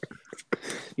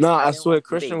 Nah, I I didn't swear want to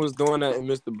Christian be. was doing that in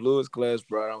Mr. Blue's class,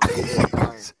 bro. I'm sitting there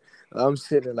dying. I'm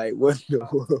sitting like, what in the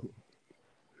world?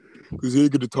 Because he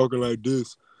get to talking like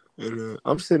this. And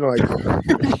I'm sitting like,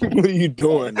 what are you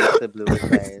doing? In Mr. Blue's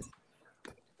class.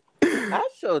 I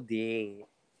sure did.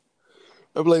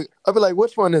 I'll be like,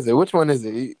 which one is it? Which one is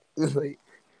it? It's like,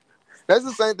 that's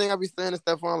the same thing I be saying to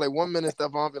Stephon. Like 1 minute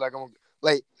Stephon be like,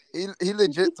 he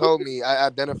legit told me I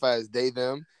identify as they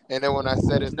them, and then when I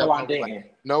said it, No, I Stephon was like,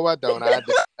 didn't. no, I don't. I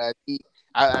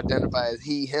identify as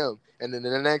he him, and then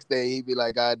the next day he'd be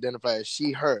like, I identify as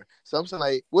she her. So I'm saying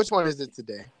like, which one is it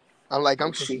today? I'm like,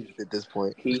 I'm confused at this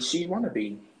point. He, she wanna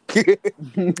be.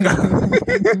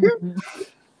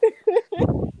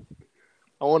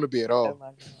 I want to be at Oh all.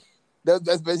 my God.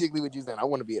 That's basically what you're saying. I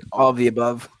want to be at All all. of the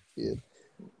above. Yeah.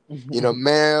 You know,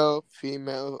 male,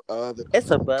 female, It's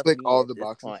above click me all at the this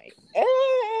boxes. point.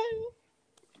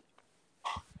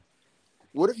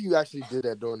 What if you actually did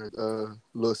that during a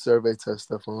little survey test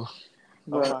stuff on?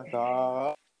 Oh my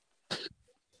God.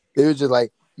 It was just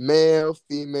like male,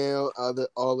 female,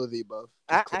 all of the above.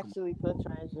 Just I click 'em. actually put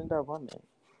transgender woman.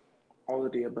 All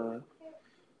of the above.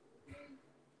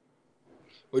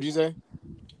 What'd you say?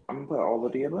 I'm gonna put all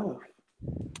of the above.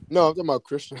 No, I'm talking about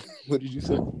Christian. What did you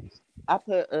say? I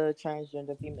put a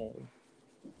transgender female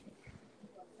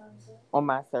on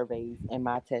my surveys and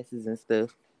my tests and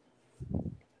stuff.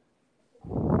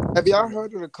 Have y'all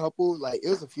heard of the couple? Like it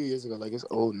was a few years ago. Like it's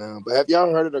old now, but have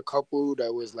y'all heard of the couple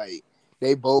that was like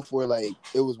they both were like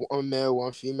it was one male,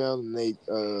 one female, and they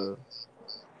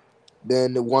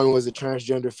then the one was a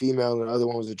transgender female and the other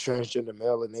one was a transgender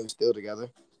male, and they were still together.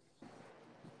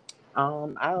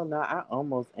 I don't know. I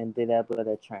almost ended up with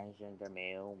a transgender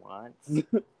male once.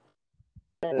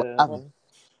 What happened?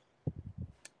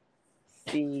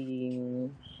 See,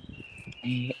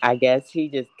 I guess he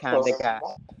just kind of got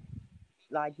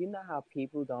like you know how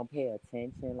people don't pay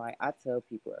attention. Like I tell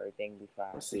people everything before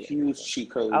I That's a do huge anything. cheat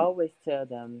code. I always tell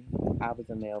them I was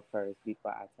a male first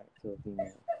before I turned to a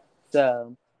female.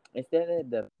 So instead of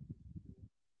the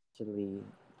actually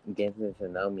getting to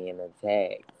know me in a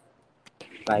text,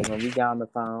 like when we got on the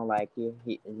phone, like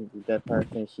the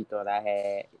person she thought I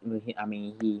had,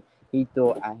 he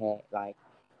thought I had like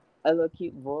a little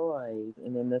cute voice,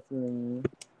 and then that's when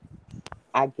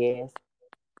I guess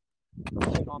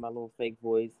on my little fake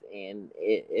voice, and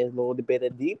a little bit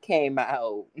of deep came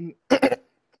out.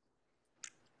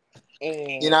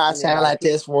 And I and then sound like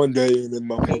this one day, and then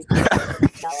my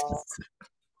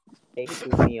he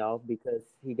threw me off because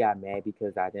he got mad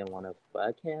because I didn't want to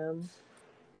fuck him.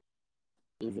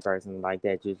 Easy person like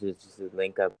that, just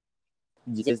link up,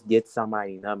 just get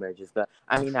somebody number, just but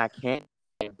I mean I can't,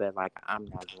 but like I'm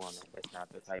not doing it. That's not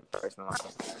the type of person I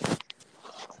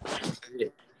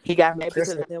am. He got mad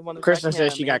because I didn't want to fuck Christian him.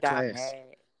 said she got got class.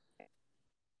 mad.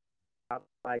 I'm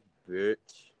like, bitch.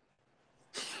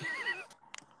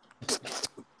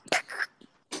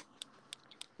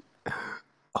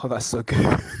 Oh, that's so good.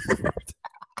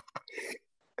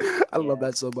 I love Yeah.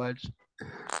 that so much.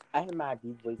 I had my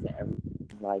deep voice and everything.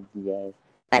 Like, yes.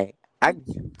 Hey, I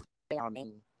say on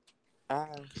me.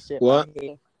 Shit. What?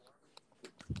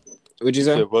 What'd you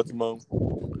say? What's mom?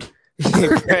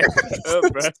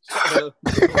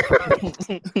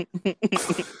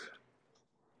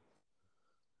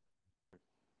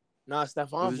 Nah,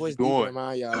 Stephon's What voice you deeper doing? than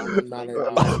mine, y'all. I'm not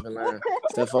even lying.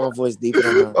 Stephon's voice deeper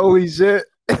than mine. Holy shit.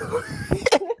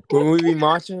 When we be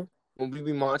marching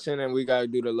and we gotta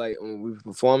do the like when we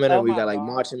performing and Oh we my got like God.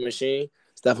 marching machine,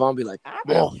 Stephon be like, I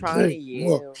be trying to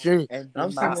yell and do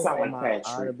I'm my, sitting sound like my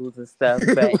Patrick. audibles and stuff,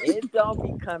 but it don't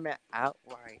be coming out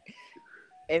right.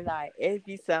 And like it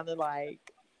be sounding like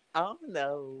I don't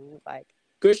know, like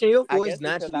Christian, your I voice guess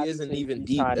because naturally I be isn't just even be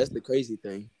deep. trying That's the crazy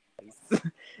thing.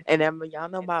 and then y'all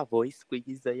know my voice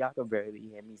squeaky, so y'all can barely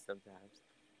hear me sometimes.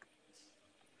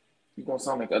 You gonna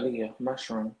sound like Aaliyah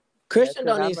Mushroom. Christian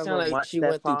Because don't I even remember sound like once she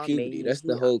went through Stephon made puberty. me, That's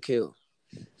the whole kill.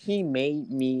 he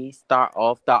made me start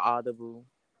off the audible.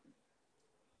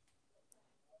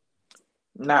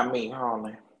 Not me,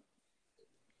 Harlan.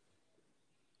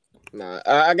 Nah,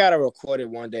 I gotta record it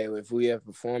one day if we have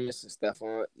performance and stuff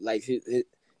on. Like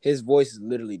his voice is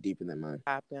literally deeper than mine.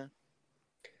 Happen.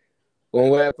 When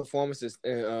we're at performances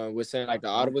and we're saying like the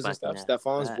audibles and stuff, Fucking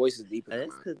Stephon's that. voice is deeper than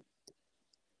That's mine. because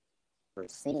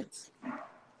percent.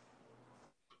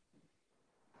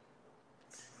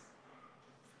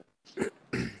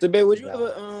 So, babe, would you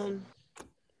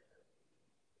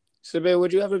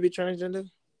ever be transgender?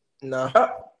 No.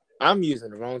 I'm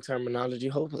using the wrong terminology.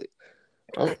 Hopefully,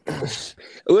 What was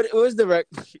what's the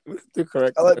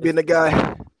correct? I like being a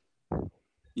guy.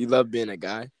 You love being a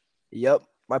guy. Yep,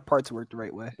 my parts work the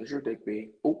right way. Is your dick big?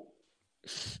 Oh,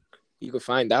 You can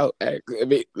find out. I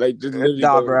mean, like just literally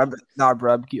Nah, go.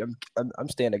 bro. I'm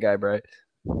staying a guy, bro.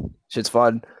 Shit's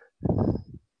fun.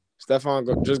 Stefan,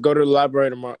 just go to the library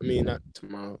tomorrow. I mean, not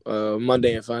tomorrow.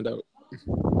 Monday and find out.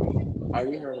 are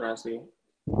you hearing what I say?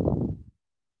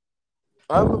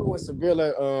 I remember when Severe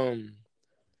like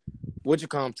what you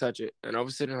call him touch it, and I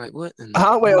was sitting there like what? And,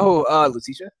 Wait,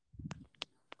 Letitia?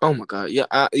 oh my god,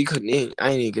 yeah, you couldn't. I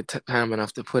ain't even get time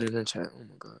enough to put it in chat. Oh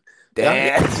my god,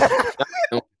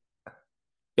 Damn.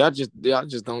 y'all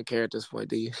just don't care at this point,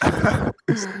 do you?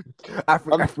 I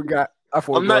forgot.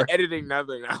 I'm not editing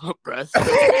nothing out, bro.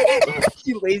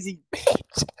 You lazy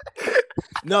bitch.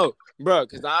 No, bro,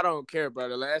 because I don't care, bro.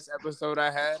 The last episode I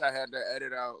had to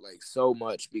edit out like so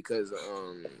much because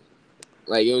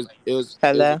like it was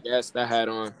Hello? a guest I had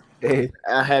on. Hey.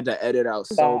 I had to edit out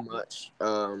so much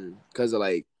because of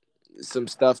like some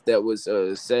stuff that was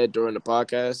said during the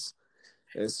podcast,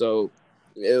 and so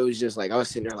it was just like I was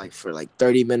sitting there like for like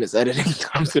 30 minutes editing.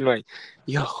 I'm sitting like,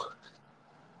 yo.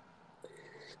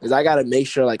 Because I gotta make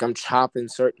sure like I'm chopping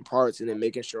certain parts and then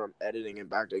making sure I'm editing it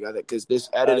back together. Because this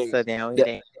editing,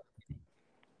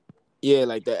 yeah,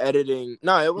 like the editing.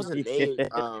 No, it wasn't named.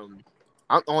 I'm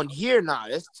on here. Nah,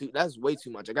 that's way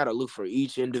too much. I gotta look for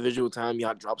each individual time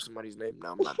y'all drop somebody's name.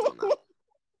 No, I'm not doing that.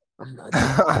 I'm not doing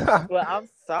that. Well, I'm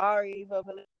sorry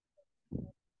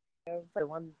for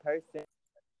one person.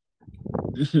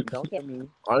 Don't get me.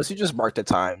 Honestly, just mark the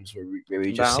times where we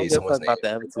just say I don't someone's give a fuck name. about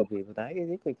the other two people.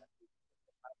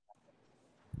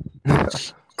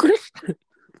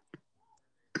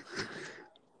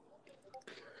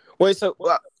 Wait, so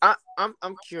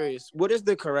I'm curious. What is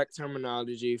the correct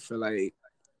terminology for like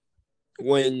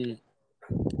when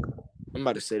I'm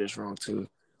about to say this wrong too?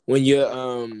 When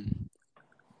you're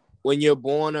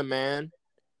born a man,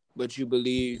 but you but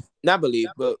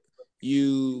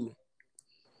you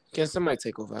can somebody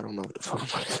take over? I don't know what the fuck I'm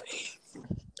about to say. I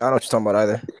don't know what you're talking about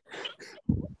either.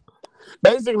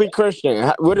 Basically,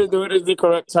 Christian. What is the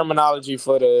correct terminology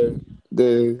for the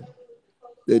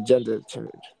gender change?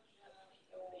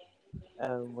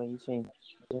 When you change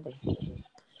gender.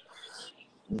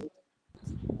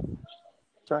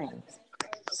 Trans.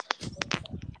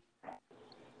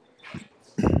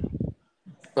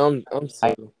 I'm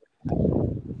so.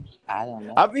 I don't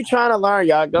know. I'll be trying to learn,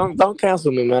 y'all. Don't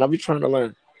cancel me, man. I'll be trying to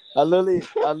learn. I literally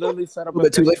set up A little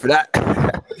bit too late for that.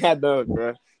 I know,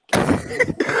 bro.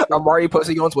 I'm already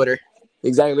posting you on Twitter.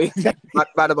 Exactly.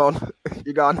 By the bone.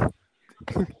 You're gone.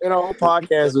 In our whole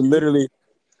podcast, we literally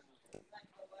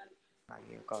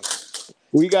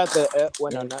we got the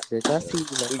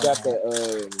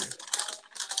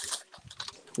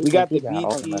we got the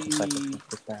BT.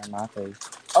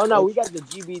 Oh no, we got the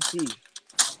GBT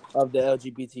of the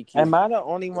LGBTQ. Am I the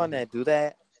only one that do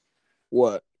that?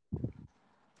 What?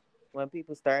 When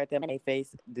people stare at them in their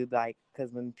face, do like,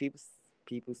 because when people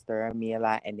stare at me a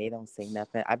lot and they don't say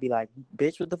nothing, I'd be like,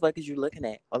 bitch, what the fuck is you looking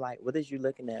at? Or like, what is you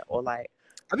looking at? Or like,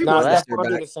 nah, Stefan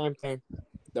do the same thing.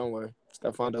 Don't worry,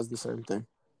 Stefan does the same thing.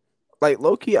 Like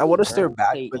low key, I want to stare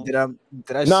back, but did I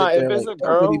nah, sit there if it's like, a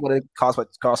girl, I really want to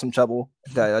cause some trouble?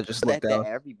 That I just look down.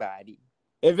 Everybody.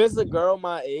 If it's a girl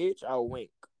my age, I'll wink.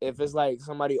 If it's like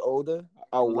somebody older,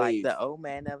 I'll wave. Like the old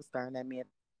man that was staring at me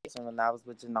when I was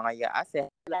with Janaya, I said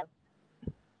hello.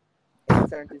 I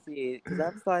turned his head because I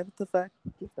was like, what the fuck?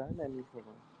 You staring at me for?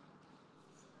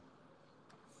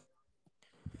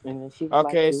 And then she was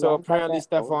okay, like, so apparently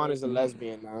Stefan is a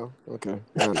lesbian now. Okay,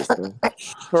 I understand.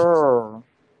 Sure.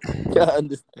 I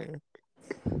understand.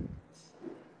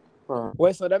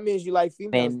 Wait, so that means you like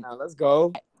females now? Let's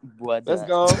go. Let's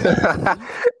go.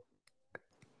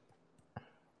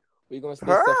 We're gonna stay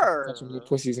touching your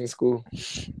pussies in school.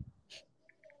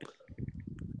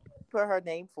 Put her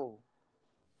name full.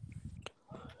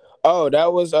 Oh,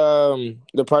 that was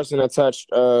the person that touched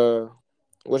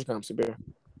which comes to beer.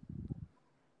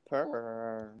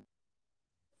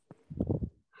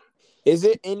 Is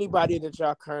it anybody that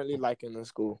y'all currently like in the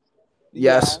school?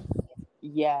 Yes.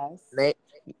 Yes. Nate,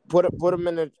 put them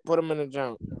in the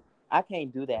jump. I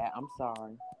can't do that. I'm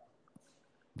sorry.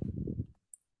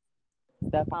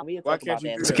 Stefan, we'll Why talk can't about you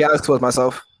that. do It's that? okay, I'll expose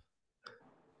myself.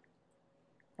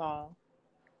 What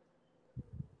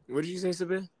did you say,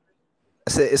 Sabine? I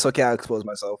said it's okay, I'll expose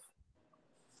myself.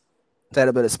 To add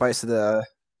a bit of spice to the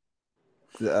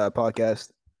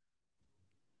podcast.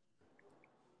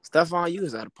 Stefan, you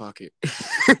was out of pocket.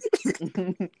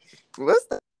 What's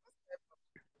that?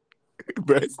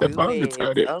 Bro, Do Stefan it.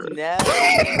 retarded, Oh bro. no.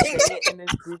 Say it in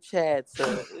this group chat, so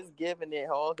it's giving it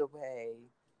all the way.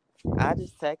 I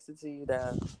just texted to you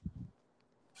though.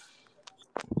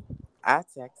 I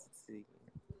texted to you.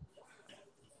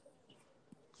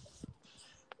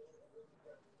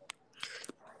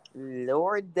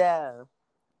 Lord,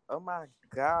 oh my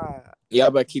God.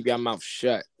 Y'all better keep your mouth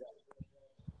shut.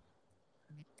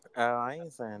 Oh, I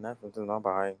ain't saying nothing to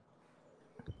nobody.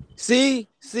 See,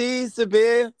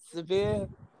 Sabir.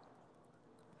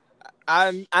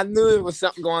 I knew it was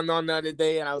something going on the other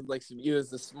day, and I was like, you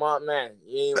was a smart man.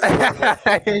 You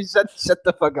ain't Shut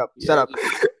the fuck up. Shut up.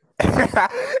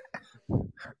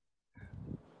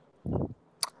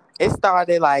 It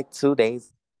started like 2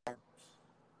 days.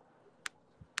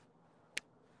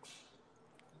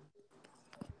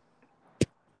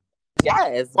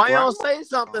 Yes, Why you grandma. don't say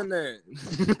something then?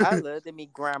 I love to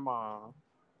meet grandma.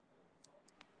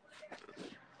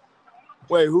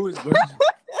 Wait, who is grandma?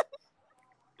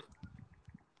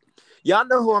 Y'all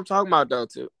know who I'm talking about though,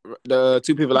 too. The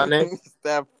two people I named.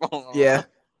 Step on. Yeah,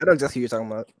 I know exactly who you're talking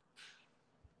about.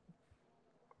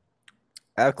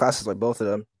 I have classes like both of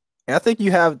them, and I think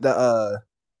you have the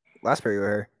last period with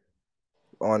her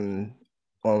on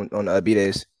B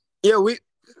days. Yeah,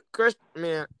 Christian.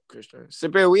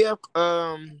 Sabir, we have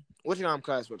what you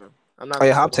class with them? I'm not. Oh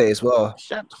yeah, Hopte as well.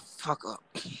 Shut the fuck up.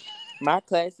 My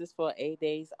classes for 8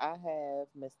 days, I have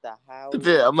Mr. Howard.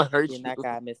 Sabir, I'm gonna hurt Then you. I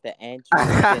got Mr. Andrew.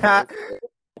 Then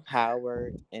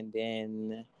Howard, and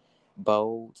then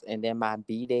Bowles, and then my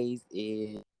B days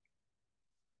is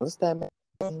what's that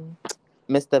man?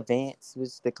 Mr. Vance, which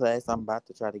is the class I'm about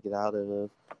to try to get out of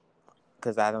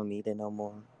because I don't need it no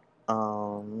more.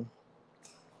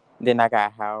 Then I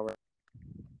got Howard.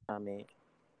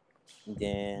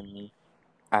 Then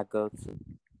I go to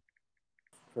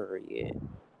period.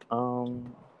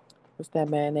 What's that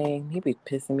man name? He be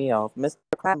pissing me off. Mr.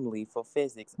 Crimley for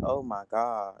physics. Oh my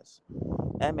gosh,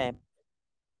 that man.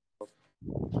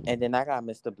 And then I got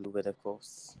Mr. Blue, of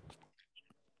course,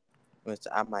 which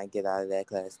I might get out of that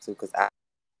class too, cause I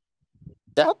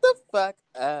shut the fuck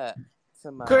up,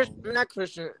 Simone. Not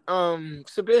Christian.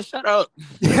 Sabir, shut up.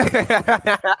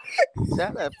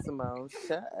 Shut up, Simone.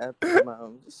 Shut up,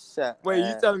 Simone. Shut Wait, up.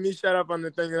 you telling me shut up on the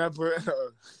thing that I put?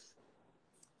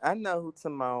 I know who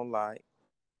Simone like.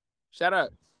 Shut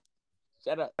up.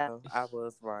 No, I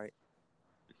was right.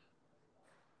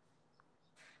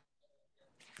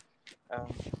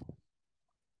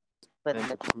 Put in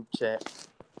the group chat.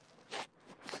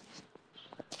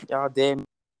 Y'all did.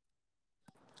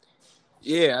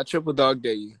 Yeah, I triple dog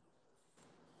dare you.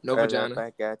 No vagina.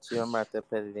 I got you. I'm about to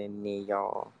put it in there,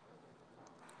 y'all.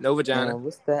 No vagina.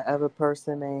 What's that other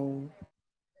person name?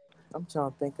 I'm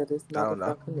trying to think of this I don't know.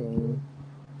 motherfucker name.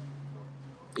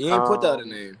 You ain't put the other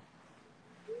name.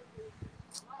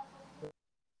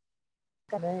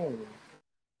 Name.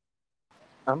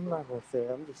 I'm not gonna say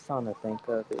it. I'm just trying to think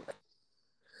of it.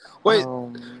 Wait.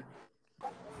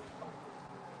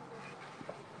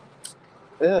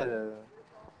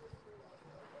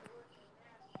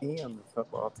 He on the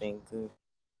football team too.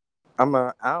 I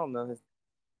don't know his.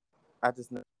 I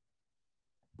just know,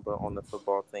 but on the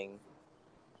football team.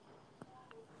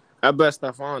 I bet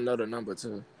Stefan know the number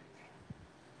too.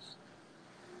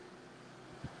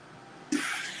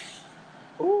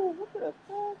 Ooh, what the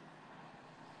fuck?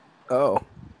 Oh.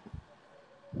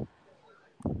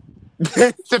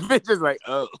 The bitch is like,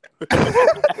 oh.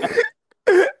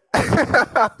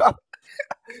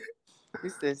 He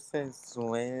said since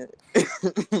when?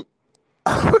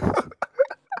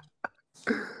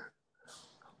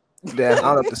 Damn, I don't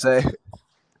know what to say.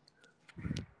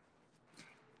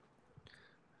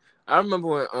 I remember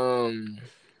when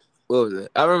what was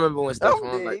it? I remember when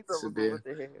Stefan like Sabir. What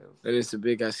the hell? And then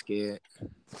Sabir got scared.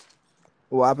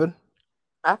 What happened?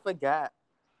 I forgot.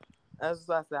 That's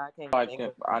what I said. I can't Like think it,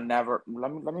 of I never.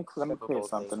 Let me clear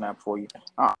something up for you.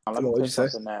 Let me What'd clear you say?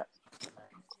 something up.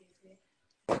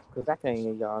 because I can't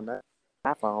hear y'all. Not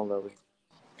my phone low.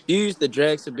 You used to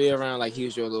drag Sabir around like he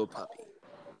was your little puppy.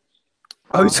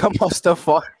 Oh, you talking about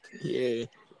Stefan? Yeah.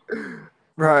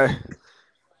 Right.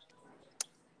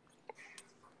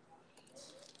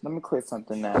 Let me clear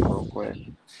something up real quick.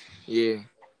 Yeah.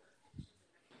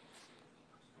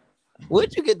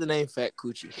 Where'd you get the name Fat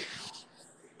Coochie?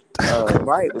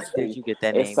 Right. Where did you get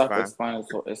that It's name from?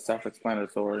 self-explanatory. It's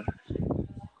self-explanatory.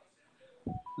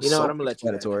 You know what? I'm gonna let you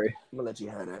have that. Self-explanatory. I'm gonna let you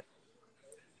have that.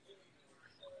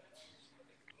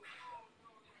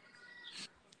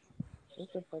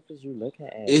 What the fuck is you looking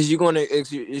at? Is you gonna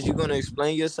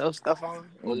explain yourself, Stefan?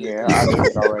 Yeah, I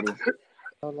did already.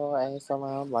 Little ass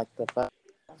around like the fuck.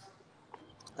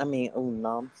 I mean, oh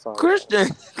no, I'm sorry. Christian,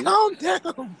 calm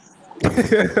down.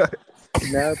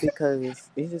 No, because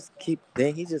he just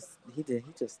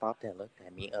stopped and looked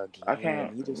at me again. I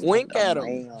can't. He just Wink turned at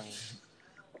him. around.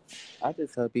 I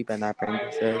just hope people not bring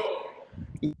this.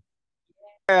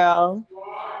 Girl.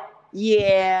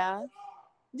 Yeah.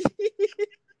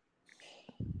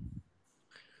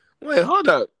 Wait, hold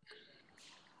up.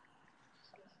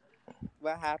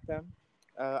 What happened?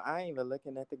 I ain't even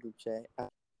looking at the group chat. I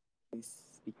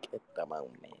speak at the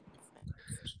moment.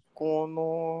 Going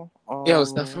on. Yo,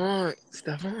 Stefan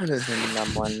is.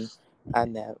 Someone I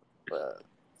never.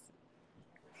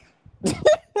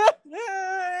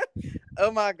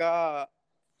 Oh my god.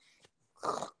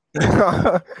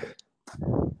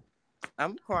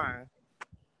 I'm crying.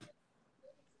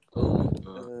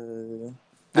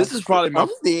 This is probably I'm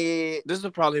dead. This is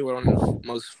probably one of the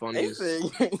most funniest.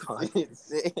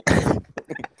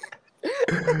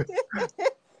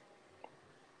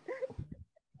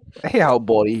 I hate how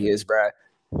bawdy he is, bruh.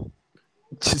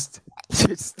 Just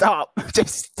stop.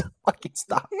 Just fucking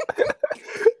stop.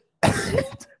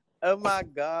 Oh my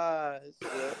gosh.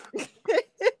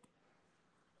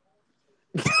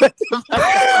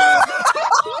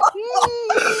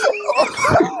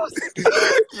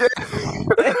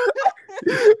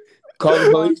 Call the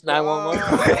police,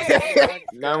 911.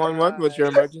 911, what's your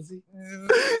emergency?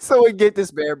 Someone get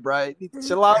this man, bruh. He needs to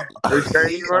chill out.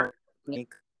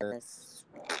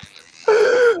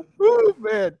 Oh,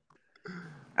 man.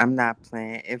 I'm not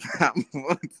playing if I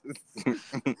want to.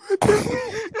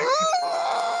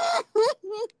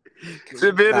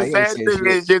 Sabir, Nah, the you ain't sad saying thing shit.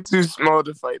 is you're too small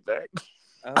to fight back.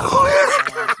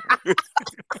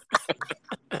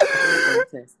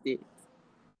 Tested.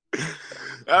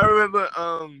 I remember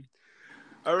I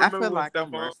feel when like I'm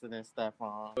Stefan worse than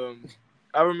Stefan.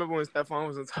 I remember when Stefan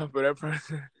was on top of that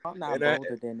person. I'm not And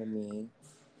bolder than me.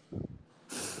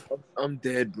 I'm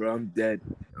dead, bro. I'm dead.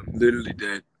 I'm literally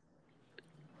dead.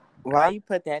 Why you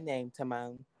put that name,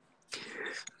 Timon?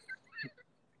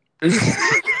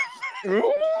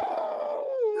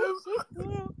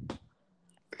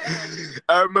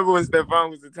 I remember when Stefan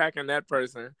was attacking that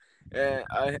person, and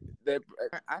that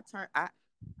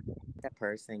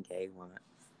person gay once.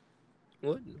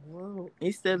 What? Whoa.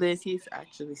 He still is. He's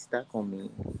actually stuck on me.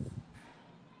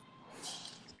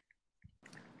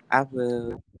 I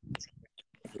will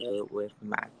deal with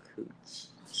my coochie.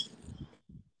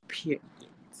 Period.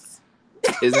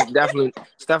 It's definitely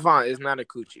Stefan. It's not a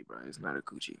coochie, bro. It's not a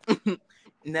coochie.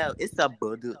 No, it's a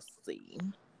budusi.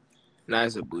 Nah,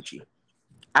 it's a boochie.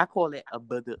 I call it a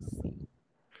budusi.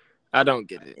 I don't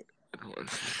get it.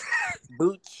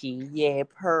 Bucci, yeah,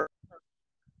 per.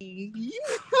 It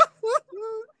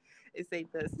say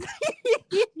this.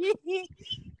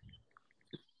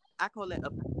 I call it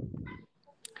a.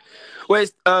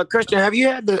 Wait, Christian, have you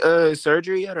had the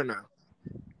surgery yet or no?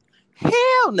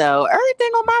 Hell no!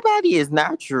 Everything on my body is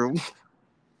natural.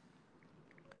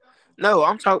 No,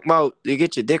 I'm talking about you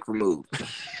get your dick removed.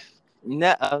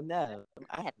 No, I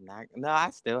have not. No,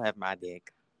 I still have my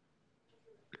dick.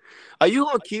 Are you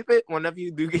gonna keep it whenever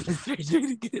you do get the surgery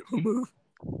to get it removed?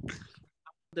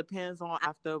 Depends on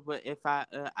after, but if I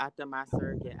after my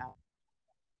surgery,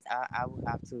 I will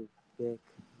have to pick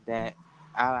that.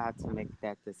 I'll have to make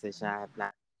that decision. I have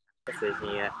not made that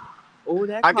decision yet. Oh,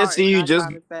 that I can see you just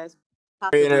fast.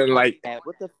 like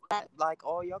What the fuck? Like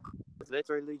all your cars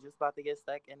literally just about to get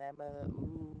stuck in that mud.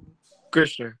 Ooh.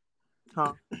 Christian.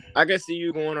 Huh? I can see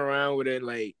you going around with it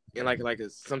like in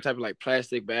some type of like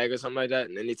plastic bag or something like that,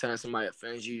 and anytime somebody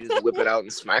offends you, you just whip it out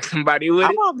and smack somebody with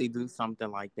I'll it. probably do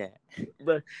something like that.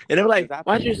 But and they're like,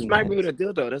 "Why'd you smack me with a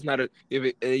dildo? That's not a."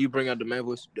 And you bring out the man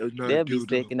voice. That's not They'll a be dildo.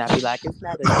 sick, and I'll be like, "It's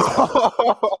not a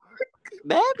dildo."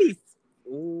 That'd be.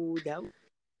 Ooh,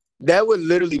 that would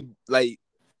literally like.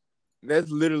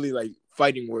 That's literally like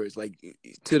fighting words, like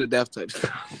to the death type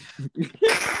stuff.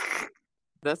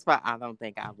 That's why I don't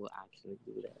think I will actually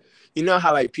do that. You know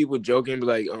how like people joking, be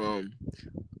like,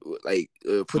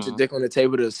 put your dick on the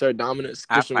table to assert dominance.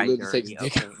 Christian will literally take his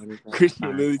dick out. Christian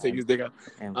will literally take his dick out.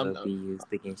 And will be used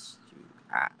against you.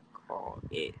 I call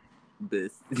it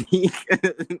bussy.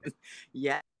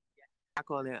 Yeah, I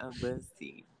call it a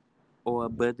bussy or a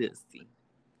bussy.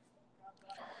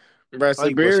 Bro,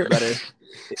 Sabir,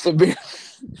 Sabir.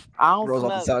 I don't rolls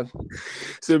off the tongue.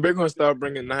 Sabir gonna start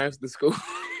bringing knives to school.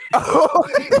 Now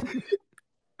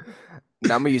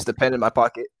I'm gonna use the pen in my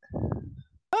pocket.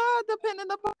 The pen in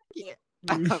the pocket.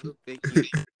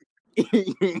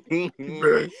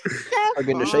 I'm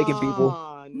getting to shaking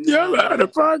people. Y'all out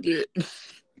of pocket.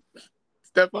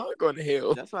 Stefan going to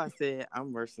hell. That's why I said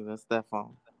I'm worse than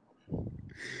Stefan.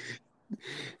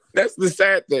 That's the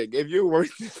sad thing. If you're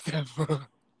worse than Stefan.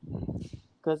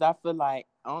 Because I feel like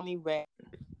only way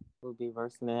would be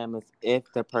worse than him is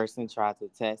if the person tried to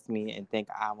test me and think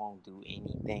I won't do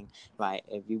anything. Like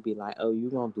if you be like, "Oh, you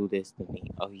gonna do this to me?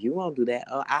 Oh, you gonna do that?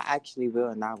 Oh, I actually will,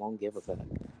 and I won't give a fuck."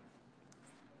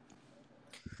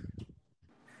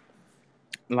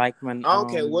 Like when I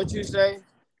don't care what you say,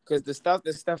 because the stuff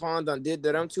that Stefan done did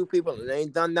to them two people and they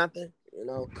ain't done nothing,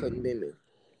 couldn't be me.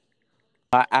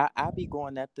 I be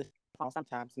going up the phone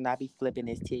sometimes and I be flipping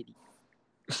his titty.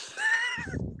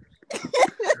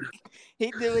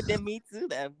 He do it to me too,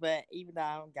 though. But even though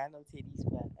I don't got no titties,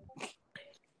 but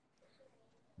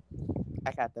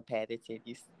I got the padded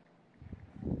titties.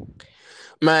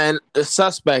 Man, the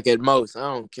suspect at most. I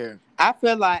don't care. I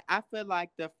feel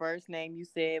like the first name you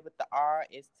said with the R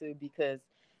is too because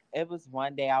it was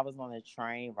one day I was on a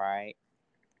train, right,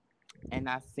 and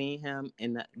I seen him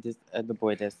and this other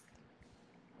boy that's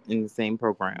in the same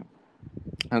program.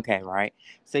 Okay, right.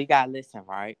 So you gotta listen,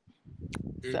 right.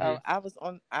 Mm-hmm. So I was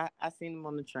on. I seen him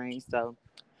on the train. So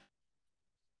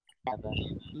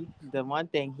the one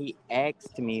thing he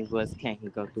asked me was, "Can he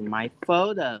go through my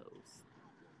photos?"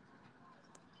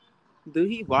 Do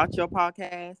he watch your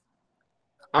podcast?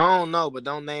 I don't know, but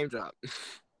don't name drop.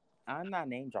 I'm not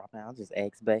name dropping. I'll just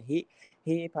ask, but he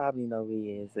probably know who he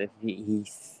is if he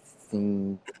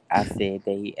seen. I said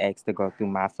that he asked to go through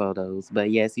my photos, but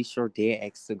yes, he sure did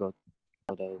ask to go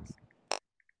through photos.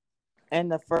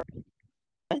 And the first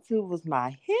two was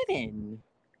my hidden.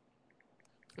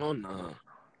 Oh no.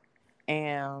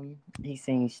 And he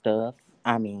seen stuff.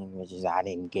 I mean, which is I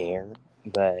didn't care,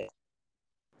 but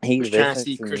he Was trying to listened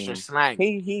see to Christian me. slang.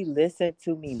 He listened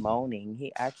to me moaning.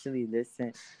 He actually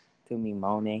listened to me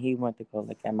moaning. He went to go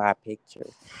look at my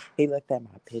pictures. He looked at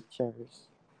my pictures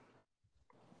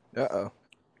Uh-oh.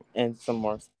 and some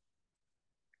more.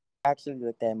 I actually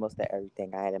looked at most of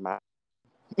everything I had in my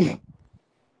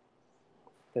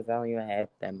because I don't even have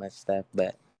that much stuff.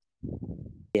 But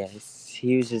yes,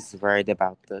 he was just worried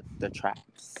about the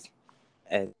traps,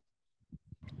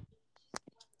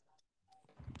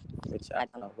 which I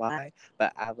don't know why.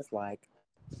 But I was like,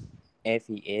 if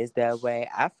he is that way,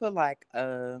 I feel like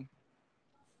if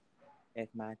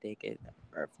my dick is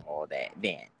worth all that,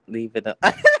 then leave it up.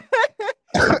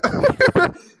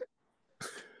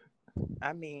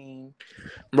 I mean,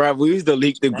 Bruh, we used to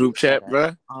leak the let me group chat, shut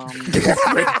up.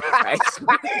 bruh.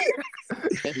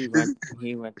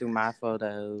 He went through my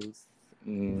photos,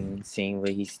 seeing what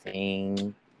he's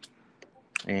seeing,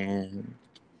 and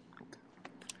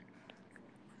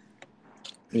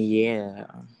yeah.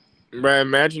 Bruh,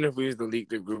 imagine if we used to leak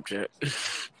the group chat.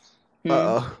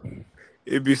 Uh-oh.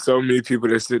 It'd be so many people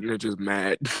that sitting there just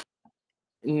mad.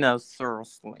 No,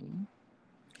 seriously.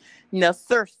 No,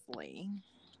 seriously.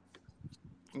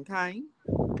 Okay.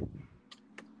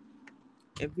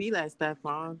 If we let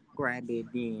Stefan grab it,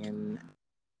 then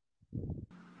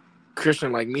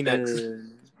Christian like me next.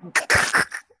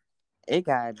 it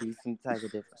gotta be some type of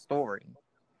different story.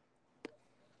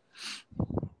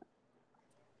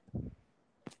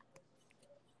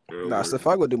 Nah,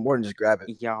 Stefan would do more than just grab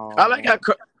it. Y'all. I like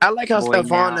how Boy, Stefan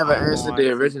now never I'm answered going the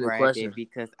to original grab question. it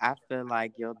because I feel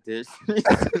like your dish.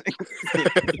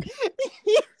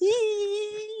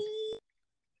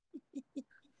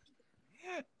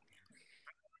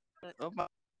 Oh my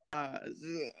gosh.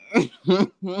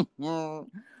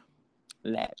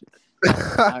 Laugh.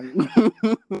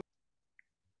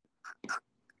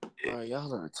 Bro,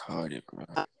 y'all are retarded, bro.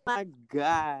 Oh my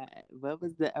god. What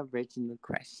was the original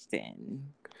question?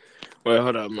 Wait,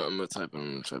 hold on. I'm gonna type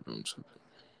it.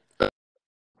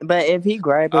 But if he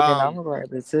grab it, then I'm gonna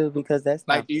grab it too because that's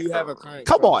Like, not do you fair. have a current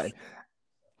Come crush?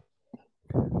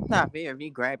 on. Not fair if he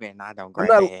grab it and I don't grab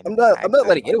not- it. I'm not I letting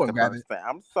like anyone the grab it. person.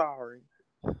 I'm sorry.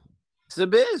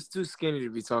 Sabir is too skinny to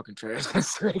be talking trash.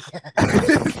 Stefan's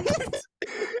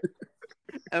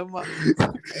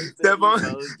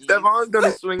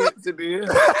gonna swing it to Sabir,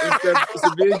 and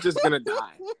Sabir's just gonna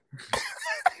die.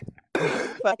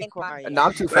 Fucking quiet.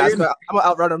 Not too fast. I'm gonna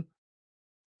outrun him.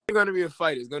 It's gonna be a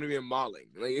fight. It's gonna be a mauling.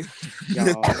 Like,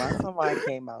 Y'all, why somebody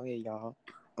came out here, y'all?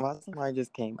 Why somebody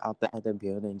just came out the other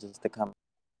building just to come?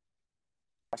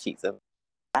 Sheets of.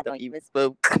 I don't even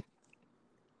spook.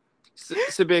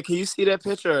 Sabir, can you see that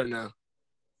picture or no?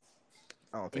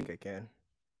 I don't think I can.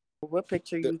 What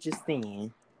picture you just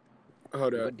seen?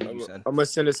 Hold up. What did you send? I'm gonna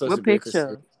send it so What Sabir can see.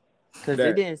 picture? Because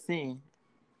it didn't send.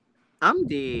 I'm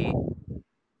dead.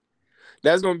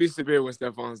 That's gonna be Sabir when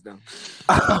Stefan's done.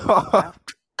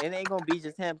 It ain't gonna be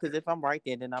just him because if I'm right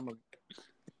there, then I'm a.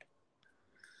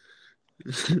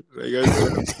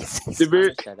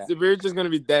 Sabir's just gonna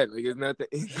be dead. Like, it's nothing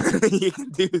you can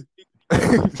do.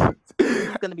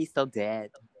 He's gonna be so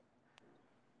dead.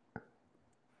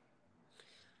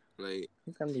 Like,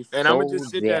 He's gonna be and I'm so gonna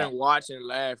just sit there dead. and watch and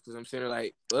laugh because I'm sitting there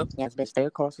like, well, Yes, bitch, stay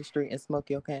across the street and smoke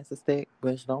your cancer stick.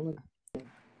 Bitch, don't.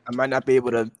 I might not be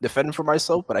able to defend for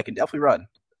myself, but I can definitely run.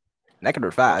 And I can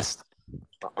run fast.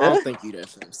 I don't think you that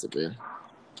fast, Sabir.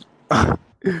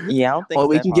 Yeah, I don't think. Well,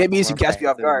 we can Stephon get me can so you run catch me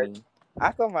off faster than guard. me.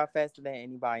 I can run faster than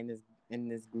anybody in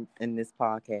this group in this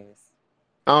podcast.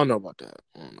 I don't know about that.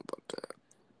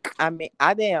 I mean,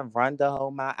 I didn't run the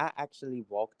whole mile. I actually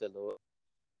walked a little.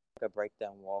 I could break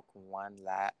down walk one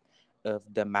lap of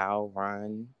the mile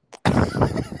run.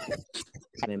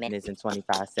 7 minutes and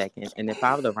 25 seconds. And if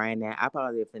I would have ran that, I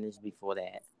probably would have finished before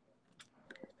that.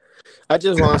 I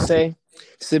just want to say,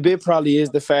 Sabir probably is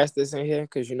the fastest in here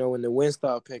because, when the wind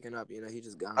started picking up, he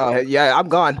just gone. Yeah, I'm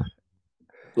gone.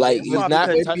 Like, It's he's probably not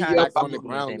because touching you're back kinda on the skinnier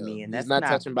ground, than though. me, and He's that's not not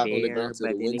touching back on the fair, ground till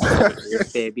the but then wind again, starts. it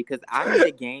is fair because I need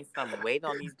to gain some weight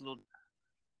on these little.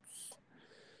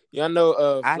 Y'all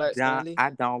know Flat Stanley? I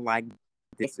don't like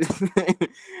this.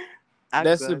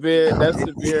 That's Sabir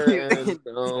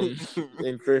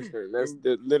and Christian. That's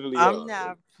literally I'm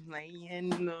not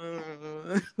playing.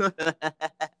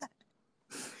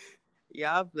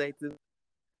 Y'all play too.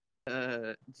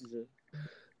 I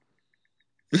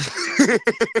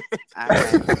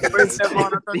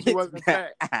thought you wasn't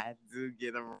fat. I do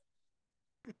get them.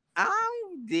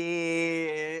 I'm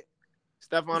dead.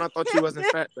 Stephon, I thought you wasn't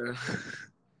fat though.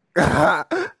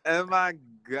 Oh my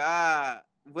god.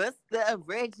 What's the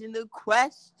original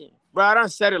question? Bro, I done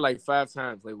said it like 5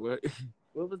 times. Like, what?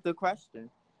 What was the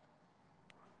question?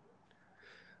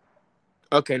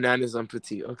 Okay, now it's on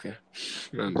petite. Okay.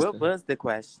 What was the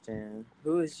question?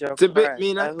 Who is your It's a bit crush?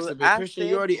 mean. I Christian, said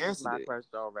you already who was answered my it. crush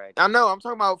already. I know. I'm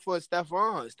talking about for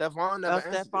Stephon. Stephon never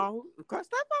answered Stephon,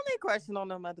 Stephon ain't question on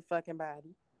no motherfucking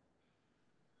body.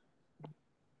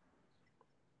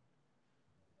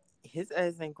 His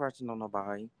ass ain't crushing on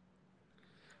nobody.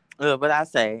 But I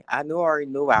already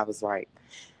knew I was right.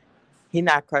 He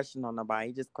not crushing on nobody.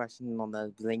 He just crushing on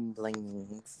the bling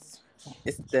blings.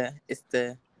 It's the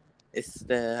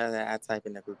I type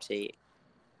in the group chat.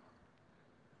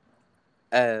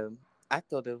 I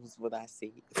thought it was what I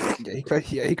see.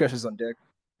 Yeah, he crushes on dick.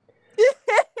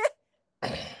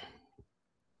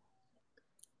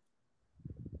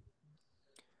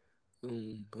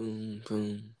 Boom, boom,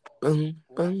 boom, boom,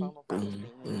 boom, boom,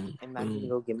 boom. And I need to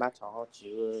go get my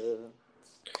charger.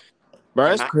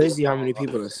 Bro, it's crazy how many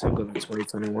people are single in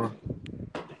 2021.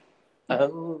 Better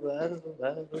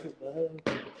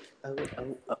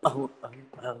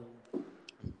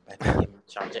get my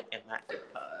charger and my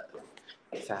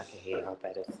AirPods so I can hear y'all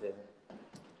better too.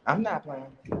 I'm not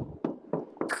playing.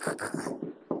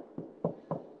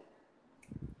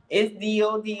 It's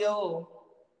D.O.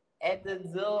 at the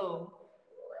zoo.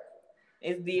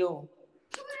 It's D.O.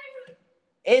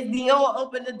 It's D.O.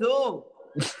 Open the door.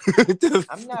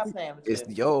 I'm not playing with you. It's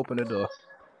yo, open the door.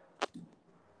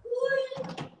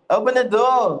 Open the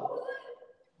door.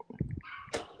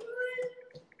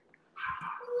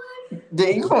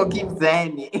 Then you gonna keep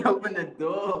saying it. Open the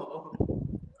door.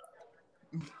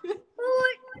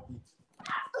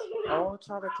 Oh,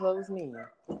 try to close me.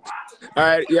 All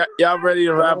right, y'all ready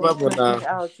to wrap up or not?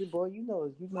 Out, you boy. You know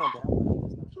that one is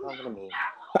not stronger than me.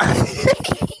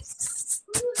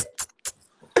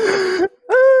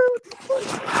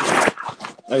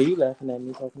 Are you laughing at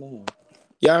me talking to him?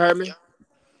 Y'all heard me?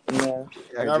 Yeah.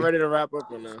 Y'all ready to wrap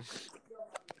up or no?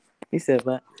 He said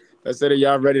what? I said, are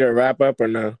y'all ready to wrap up or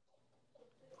no?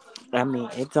 I mean,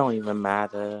 it don't even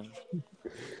matter.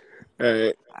 All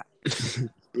right.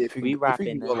 If we wrap can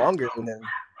in go now. longer, then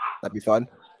that'd be fun.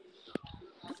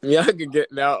 Y'all could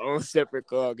get now on separate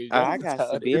call. I got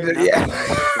severe. Yeah.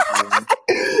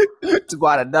 It's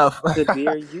about enough.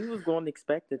 Severe, you was going to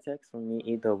expect a text from me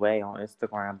either way on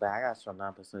Instagram, but I got your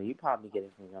number, so you probably get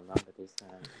it from your number this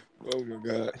time. Oh my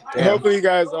god! Damn. Hopefully, you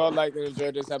guys all liked and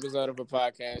enjoyed this episode of a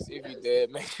podcast. If you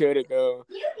did, make sure to go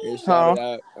and shout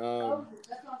it out.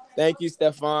 Thank you,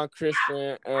 Stephon,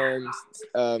 Christian, and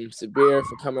Sabir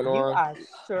for coming on. You are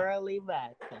surely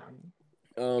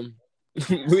welcome. This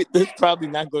is probably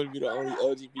not going to be the only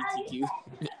LGBTQ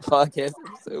podcast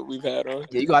episode we've had on.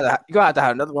 Yeah, you gotta have to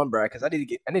have another one, bro. Because I need to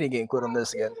get included on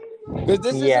this again. Because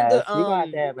this isn't the you got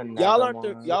to have another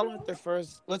y'all aren't the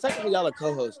first. Well, technically y'all are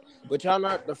co-hosts, but y'all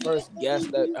aren't the first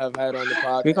guests that I've had on the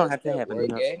podcast. We're gonna have to have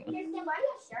another.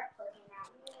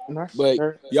 But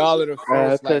y'all are the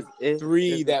first like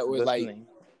three that was listening.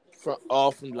 like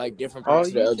all from like different parts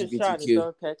of the LGBTQ. You should try to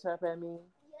throw ketchup at me,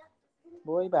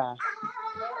 boy. Bye.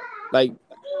 Like,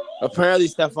 apparently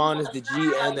Stephon is the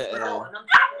G and the L.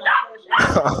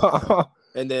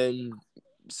 And then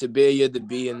Sabir, you're the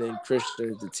B, and then Christian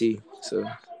is the T. So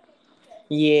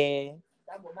yeah.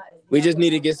 We just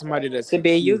need to get somebody that's To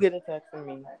be, you cute. get a text from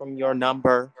me from your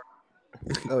number.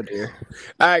 Oh dear.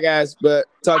 All right, guys. But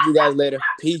talk to you guys later.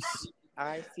 Peace.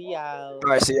 I see y'all. All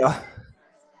right, see y'all.